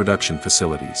post-production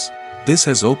facilities. This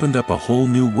has opened up a whole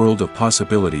new world of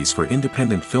possibilities for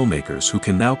independent filmmakers who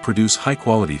can now produce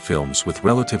high-quality films with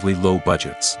relatively low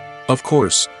budgets. Of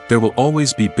course, there will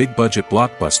always be big-budget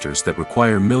blockbusters that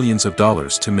require millions of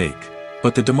dollars to make.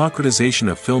 But the democratization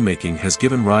of filmmaking has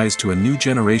given rise to a new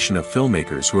generation of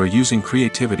filmmakers who are using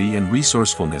creativity and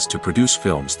resourcefulness to produce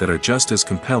films that are just as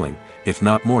compelling, if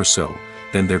not more so,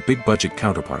 than their big-budget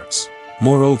counterparts.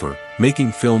 Moreover,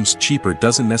 making films cheaper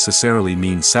doesn't necessarily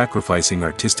mean sacrificing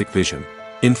artistic vision.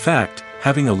 In fact,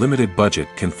 having a limited budget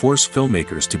can force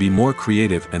filmmakers to be more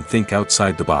creative and think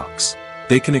outside the box.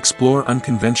 They can explore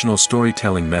unconventional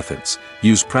storytelling methods,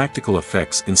 use practical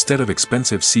effects instead of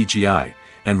expensive CGI,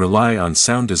 and rely on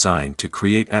sound design to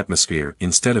create atmosphere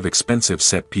instead of expensive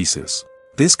set pieces.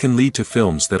 This can lead to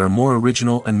films that are more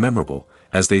original and memorable,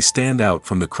 as they stand out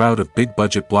from the crowd of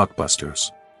big-budget blockbusters.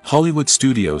 Hollywood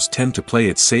studios tend to play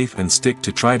it safe and stick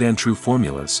to tried-and-true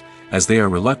formulas, as they are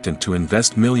reluctant to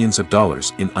invest millions of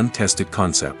dollars in untested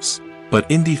concepts. But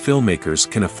indie filmmakers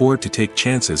can afford to take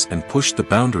chances and push the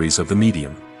boundaries of the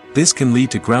medium. This can lead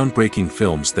to groundbreaking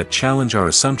films that challenge our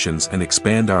assumptions and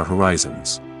expand our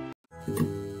horizons.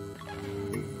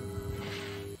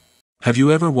 Have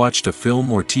you ever watched a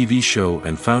film or TV show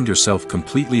and found yourself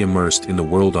completely immersed in the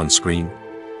world on screen?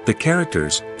 The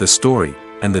characters, the story,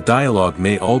 and the dialogue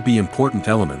may all be important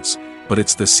elements, but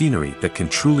it's the scenery that can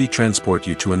truly transport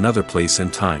you to another place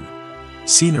and time.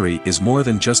 Scenery is more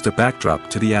than just a backdrop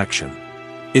to the action.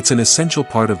 It's an essential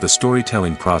part of the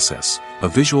storytelling process, a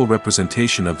visual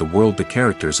representation of the world the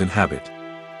characters inhabit.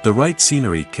 The right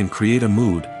scenery can create a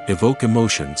mood, evoke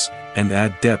emotions, and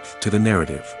add depth to the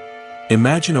narrative.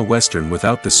 Imagine a Western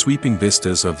without the sweeping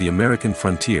vistas of the American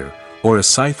frontier, or a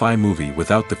sci-fi movie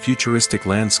without the futuristic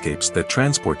landscapes that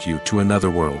transport you to another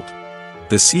world.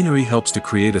 The scenery helps to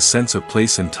create a sense of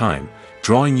place and time,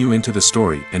 drawing you into the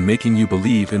story and making you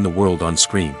believe in the world on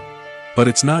screen. But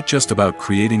it's not just about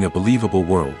creating a believable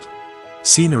world.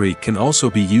 Scenery can also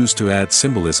be used to add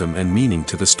symbolism and meaning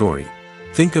to the story.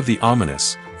 Think of the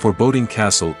ominous, foreboding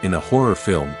castle in a horror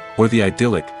film, or the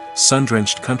idyllic,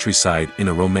 sun-drenched countryside in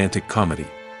a romantic comedy.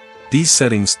 These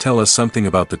settings tell us something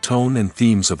about the tone and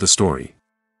themes of the story.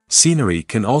 Scenery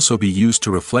can also be used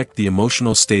to reflect the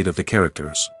emotional state of the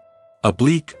characters. A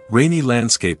bleak, rainy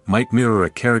landscape might mirror a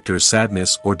character's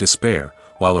sadness or despair,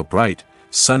 while a bright,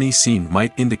 sunny scene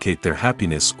might indicate their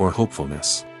happiness or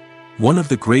hopefulness. One of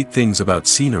the great things about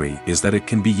scenery is that it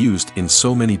can be used in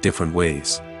so many different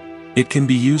ways. It can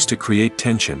be used to create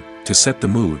tension, to set the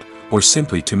mood, or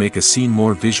simply to make a scene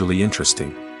more visually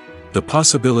interesting. The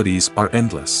possibilities are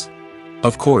endless.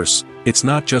 Of course, it's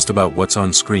not just about what's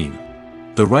on screen.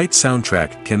 The right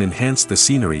soundtrack can enhance the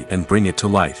scenery and bring it to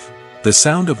life. The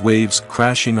sound of waves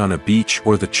crashing on a beach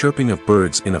or the chirping of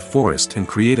birds in a forest can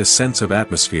create a sense of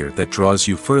atmosphere that draws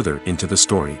you further into the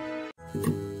story.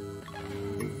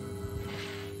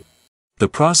 The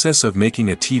process of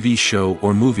making a TV show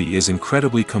or movie is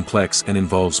incredibly complex and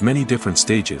involves many different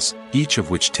stages, each of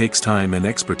which takes time and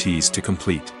expertise to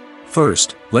complete.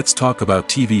 First, let's talk about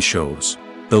TV shows.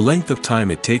 The length of time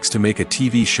it takes to make a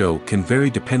TV show can vary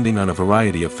depending on a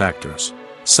variety of factors.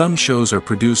 Some shows are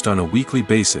produced on a weekly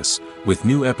basis, with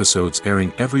new episodes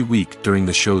airing every week during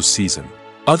the show's season.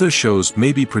 Other shows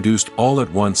may be produced all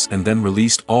at once and then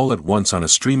released all at once on a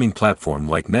streaming platform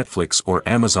like Netflix or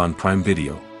Amazon Prime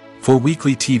Video. For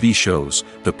weekly TV shows,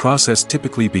 the process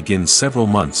typically begins several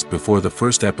months before the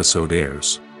first episode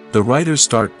airs. The writers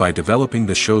start by developing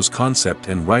the show's concept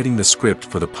and writing the script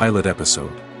for the pilot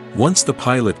episode. Once the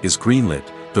pilot is greenlit,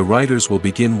 the writers will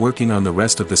begin working on the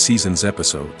rest of the season's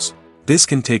episodes. This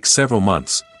can take several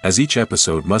months, as each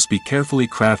episode must be carefully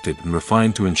crafted and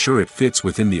refined to ensure it fits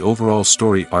within the overall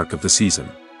story arc of the season.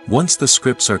 Once the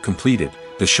scripts are completed,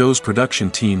 the show's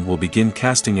production team will begin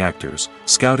casting actors,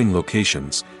 scouting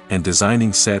locations, and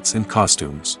designing sets and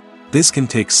costumes. This can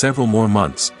take several more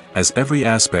months, as every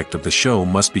aspect of the show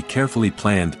must be carefully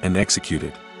planned and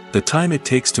executed. The time it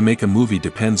takes to make a movie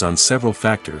depends on several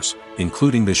factors,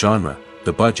 including the genre,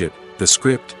 the budget, the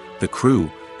script, the crew,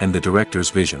 and the director's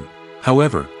vision.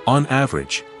 However, on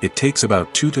average, it takes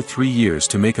about 2 to 3 years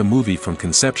to make a movie from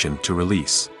conception to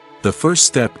release. The first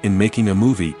step in making a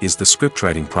movie is the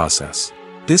scriptwriting process.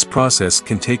 This process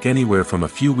can take anywhere from a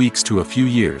few weeks to a few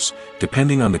years,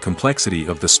 depending on the complexity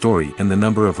of the story and the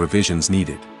number of revisions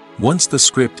needed. Once the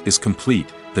script is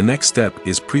complete, the next step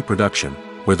is pre-production,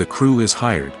 where the crew is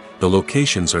hired, the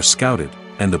locations are scouted,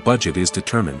 and the budget is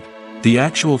determined. The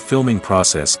actual filming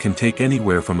process can take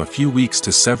anywhere from a few weeks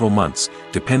to several months,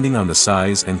 depending on the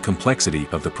size and complexity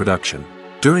of the production.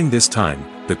 During this time,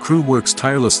 the crew works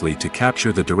tirelessly to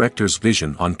capture the director's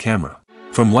vision on camera.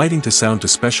 From lighting to sound to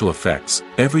special effects,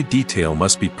 every detail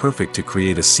must be perfect to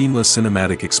create a seamless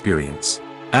cinematic experience.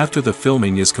 After the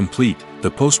filming is complete,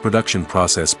 the post-production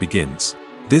process begins.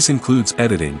 This includes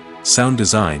editing, sound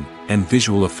design, and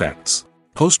visual effects.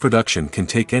 Post-production can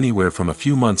take anywhere from a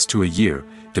few months to a year,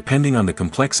 depending on the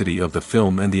complexity of the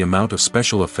film and the amount of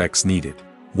special effects needed.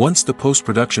 Once the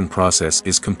post-production process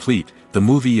is complete, the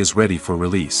movie is ready for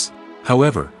release.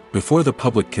 However, before the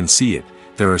public can see it,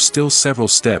 there are still several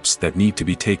steps that need to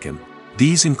be taken.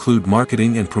 These include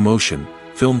marketing and promotion,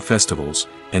 film festivals,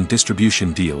 and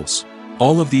distribution deals.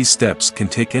 All of these steps can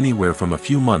take anywhere from a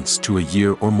few months to a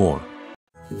year or more.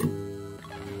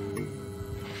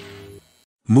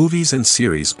 Movies and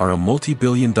series are a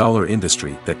multi-billion-dollar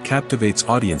industry that captivates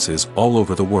audiences all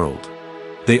over the world.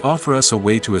 They offer us a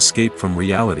way to escape from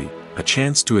reality, a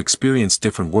chance to experience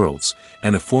different worlds,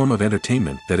 and a form of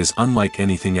entertainment that is unlike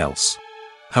anything else.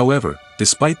 However,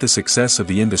 despite the success of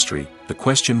the industry, the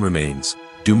question remains,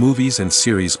 do movies and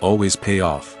series always pay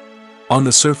off? On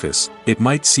the surface, it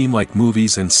might seem like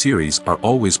movies and series are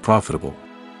always profitable.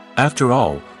 After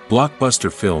all,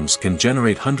 blockbuster films can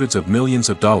generate hundreds of millions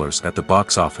of dollars at the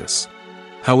box office.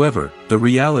 However, the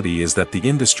reality is that the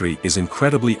industry is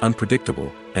incredibly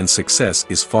unpredictable, and success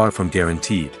is far from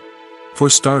guaranteed. For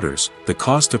starters, the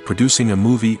cost of producing a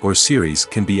movie or series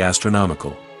can be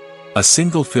astronomical. A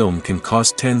single film can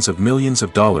cost tens of millions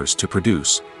of dollars to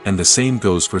produce, and the same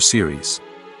goes for series.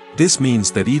 This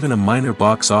means that even a minor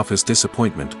box office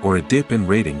disappointment or a dip in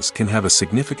ratings can have a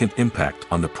significant impact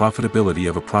on the profitability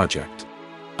of a project.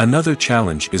 Another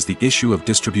challenge is the issue of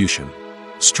distribution.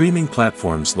 Streaming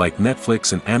platforms like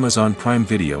Netflix and Amazon Prime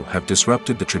Video have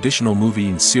disrupted the traditional movie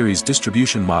and series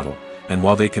distribution model, and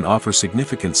while they can offer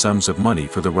significant sums of money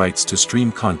for the rights to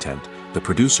stream content, the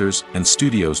producers and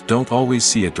studios don't always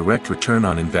see a direct return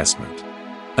on investment.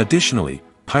 Additionally,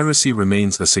 piracy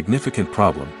remains a significant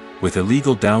problem, with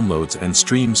illegal downloads and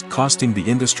streams costing the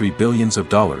industry billions of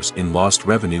dollars in lost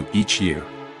revenue each year.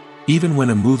 Even when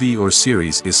a movie or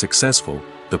series is successful,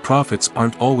 the profits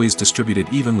aren't always distributed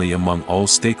evenly among all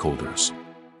stakeholders.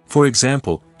 For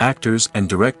example, actors and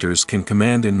directors can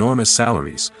command enormous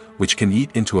salaries, which can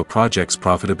eat into a project's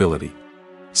profitability.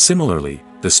 Similarly,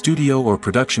 the studio or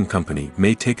production company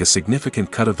may take a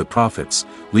significant cut of the profits,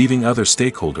 leaving other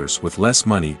stakeholders with less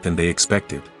money than they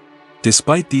expected.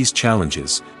 Despite these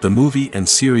challenges, the movie and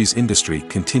series industry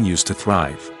continues to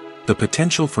thrive. The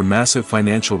potential for massive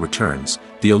financial returns,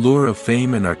 the allure of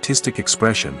fame and artistic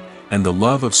expression, and the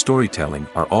love of storytelling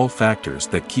are all factors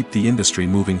that keep the industry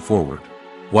moving forward.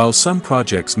 While some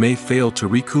projects may fail to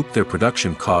recoup their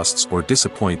production costs or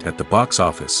disappoint at the box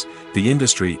office, the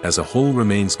industry as a whole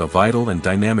remains a vital and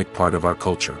dynamic part of our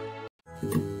culture.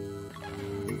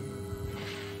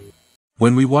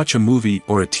 When we watch a movie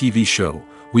or a TV show,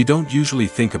 we don't usually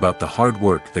think about the hard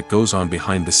work that goes on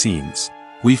behind the scenes.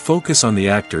 We focus on the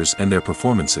actors and their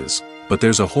performances, but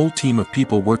there's a whole team of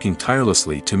people working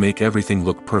tirelessly to make everything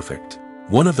look perfect.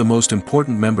 One of the most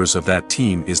important members of that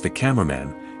team is the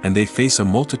cameraman, and they face a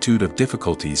multitude of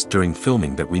difficulties during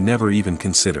filming that we never even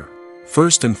consider.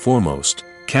 First and foremost,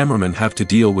 cameramen have to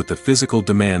deal with the physical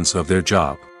demands of their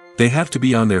job. They have to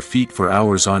be on their feet for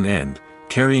hours on end,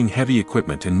 carrying heavy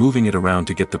equipment and moving it around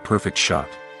to get the perfect shot.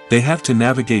 They have to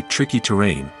navigate tricky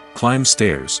terrain, climb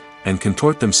stairs, and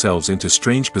contort themselves into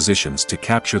strange positions to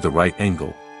capture the right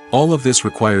angle. All of this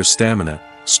requires stamina,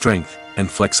 strength, and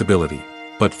flexibility.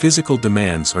 But physical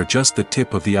demands are just the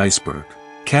tip of the iceberg.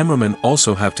 Cameramen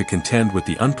also have to contend with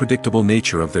the unpredictable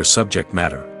nature of their subject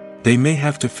matter. They may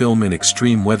have to film in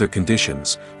extreme weather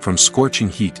conditions, from scorching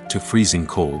heat to freezing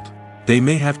cold. They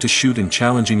may have to shoot in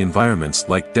challenging environments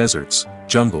like deserts,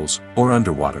 jungles, or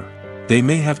underwater. They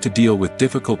may have to deal with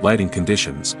difficult lighting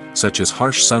conditions, such as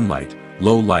harsh sunlight,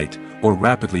 low light, or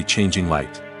rapidly changing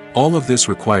light. All of this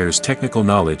requires technical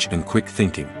knowledge and quick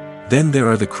thinking. Then there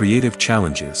are the creative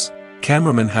challenges.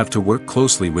 Cameramen have to work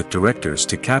closely with directors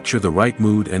to capture the right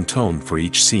mood and tone for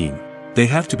each scene. They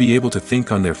have to be able to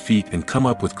think on their feet and come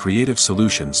up with creative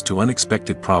solutions to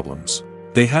unexpected problems.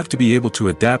 They have to be able to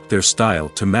adapt their style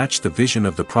to match the vision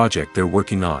of the project they're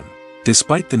working on.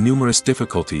 Despite the numerous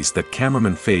difficulties that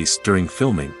cameramen face during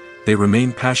filming, they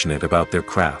remain passionate about their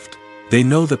craft. They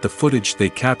know that the footage they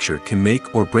capture can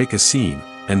make or break a scene,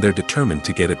 and they're determined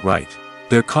to get it right.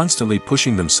 They're constantly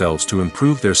pushing themselves to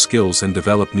improve their skills and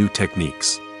develop new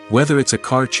techniques. Whether it's a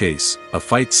car chase, a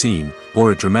fight scene,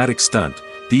 or a dramatic stunt,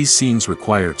 these scenes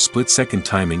require split-second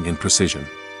timing and precision.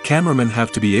 Cameramen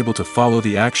have to be able to follow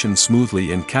the action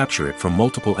smoothly and capture it from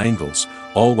multiple angles,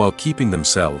 all while keeping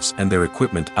themselves and their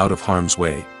equipment out of harm's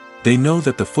way. They know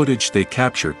that the footage they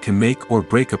capture can make or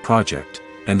break a project,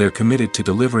 and they're committed to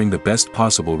delivering the best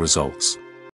possible results.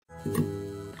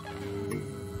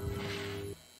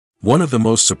 One of the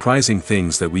most surprising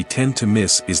things that we tend to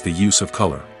miss is the use of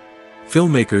color.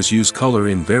 Filmmakers use color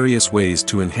in various ways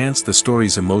to enhance the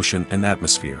story's emotion and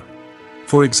atmosphere.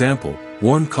 For example,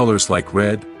 warm colors like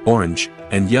red, orange,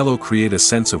 and yellow create a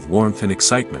sense of warmth and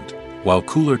excitement, while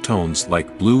cooler tones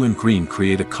like blue and green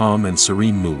create a calm and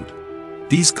serene mood.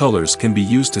 These colors can be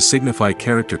used to signify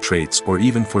character traits or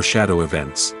even foreshadow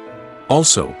events.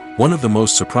 Also, one of the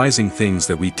most surprising things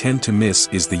that we tend to miss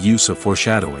is the use of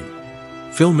foreshadowing.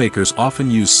 Filmmakers often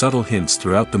use subtle hints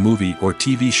throughout the movie or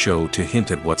TV show to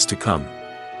hint at what's to come.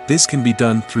 This can be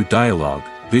done through dialogue,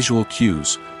 visual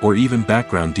cues, or even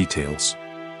background details.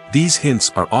 These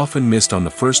hints are often missed on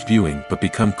the first viewing but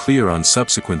become clear on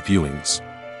subsequent viewings.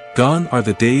 Gone are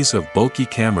the days of bulky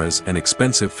cameras and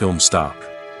expensive film stock.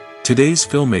 Today's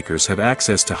filmmakers have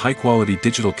access to high-quality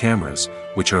digital cameras,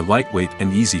 which are lightweight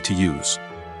and easy to use.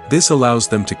 This allows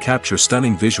them to capture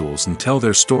stunning visuals and tell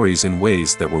their stories in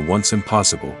ways that were once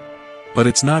impossible. But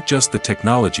it's not just the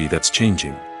technology that's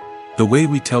changing. The way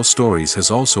we tell stories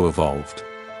has also evolved.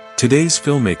 Today's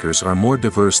filmmakers are more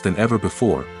diverse than ever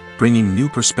before, bringing new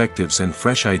perspectives and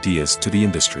fresh ideas to the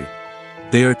industry.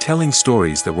 They are telling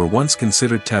stories that were once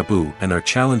considered taboo and are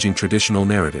challenging traditional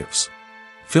narratives.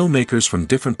 Filmmakers from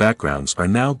different backgrounds are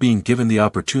now being given the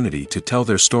opportunity to tell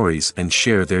their stories and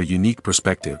share their unique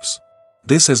perspectives.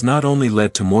 This has not only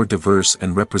led to more diverse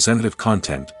and representative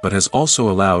content but has also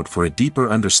allowed for a deeper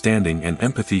understanding and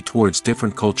empathy towards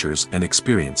different cultures and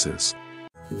experiences.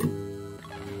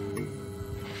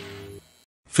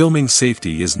 Filming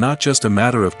safety is not just a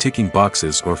matter of ticking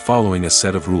boxes or following a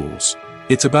set of rules.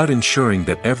 It's about ensuring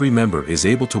that every member is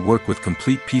able to work with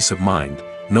complete peace of mind,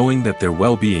 knowing that their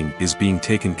well-being is being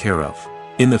taken care of.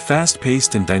 In the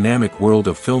fast-paced and dynamic world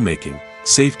of filmmaking,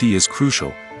 safety is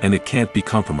crucial, and it can't be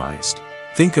compromised.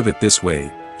 Think of it this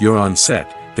way: you're on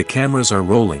set, the cameras are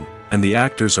rolling, and the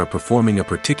actors are performing a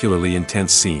particularly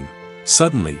intense scene.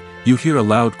 Suddenly, you hear a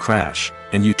loud crash,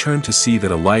 and you turn to see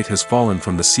that a light has fallen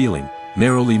from the ceiling,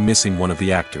 narrowly missing one of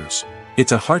the actors.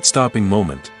 It's a heart-stopping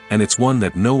moment, and it's one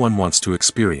that no one wants to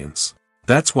experience.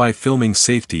 That's why filming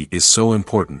safety is so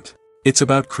important. It's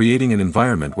about creating an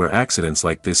environment where accidents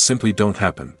like this simply don't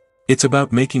happen. It's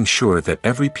about making sure that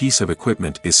every piece of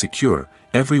equipment is secure,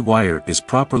 every wire is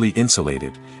properly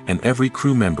insulated, and every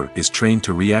crew member is trained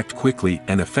to react quickly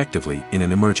and effectively in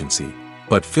an emergency.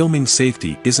 But filming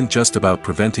safety isn't just about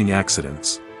preventing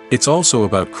accidents. It's also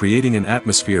about creating an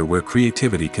atmosphere where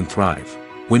creativity can thrive.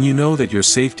 When you know that your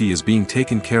safety is being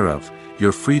taken care of,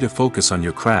 you're free to focus on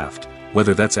your craft,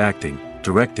 whether that's acting,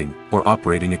 directing, or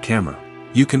operating a camera.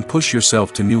 You can push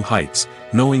yourself to new heights,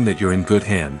 knowing that you're in good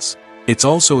hands. It's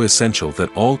also essential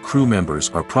that all crew members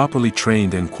are properly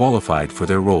trained and qualified for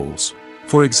their roles.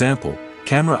 For example,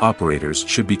 camera operators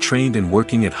should be trained in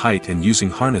working at height and using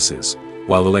harnesses,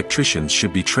 while electricians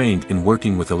should be trained in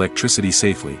working with electricity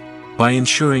safely. By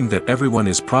ensuring that everyone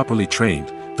is properly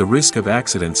trained, the risk of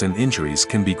accidents and injuries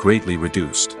can be greatly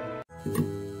reduced.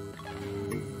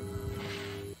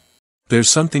 There's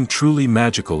something truly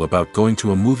magical about going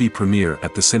to a movie premiere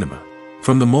at the cinema.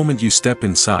 From the moment you step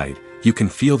inside, you can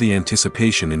feel the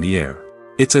anticipation in the air.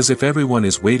 It's as if everyone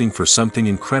is waiting for something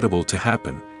incredible to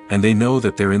happen, and they know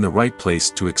that they're in the right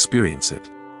place to experience it.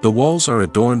 The walls are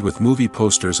adorned with movie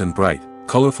posters and bright,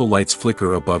 colorful lights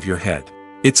flicker above your head.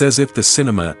 It's as if the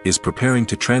cinema is preparing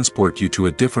to transport you to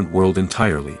a different world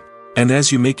entirely. And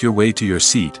as you make your way to your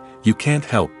seat, you can't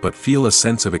help but feel a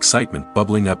sense of excitement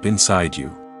bubbling up inside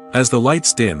you. As the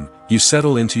lights dim, you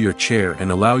settle into your chair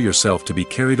and allow yourself to be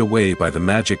carried away by the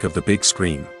magic of the big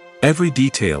screen. Every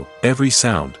detail, every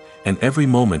sound, and every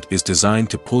moment is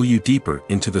designed to pull you deeper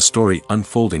into the story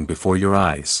unfolding before your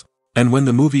eyes. And when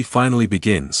the movie finally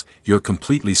begins, you're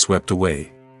completely swept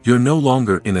away. You're no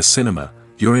longer in a cinema,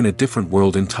 you're in a different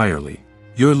world entirely.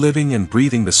 You're living and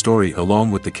breathing the story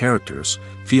along with the characters,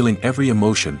 feeling every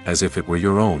emotion as if it were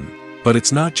your own. But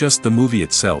it's not just the movie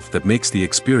itself that makes the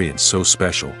experience so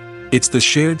special. It's the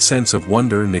shared sense of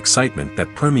wonder and excitement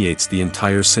that permeates the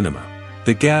entire cinema.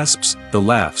 The gasps, the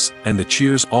laughs, and the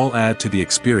cheers all add to the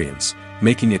experience,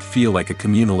 making it feel like a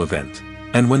communal event.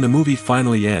 And when the movie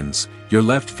finally ends, you're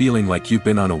left feeling like you've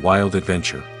been on a wild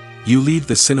adventure. You leave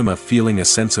the cinema feeling a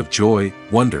sense of joy,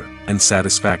 wonder, and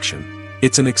satisfaction.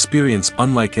 It's an experience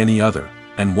unlike any other,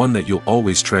 and one that you'll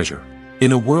always treasure.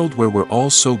 In a world where we're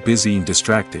all so busy and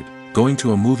distracted, going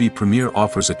to a movie premiere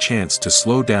offers a chance to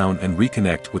slow down and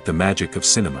reconnect with the magic of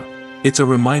cinema. It's a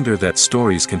reminder that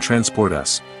stories can transport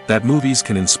us, that movies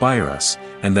can inspire us,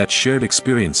 and that shared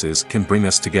experiences can bring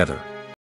us together.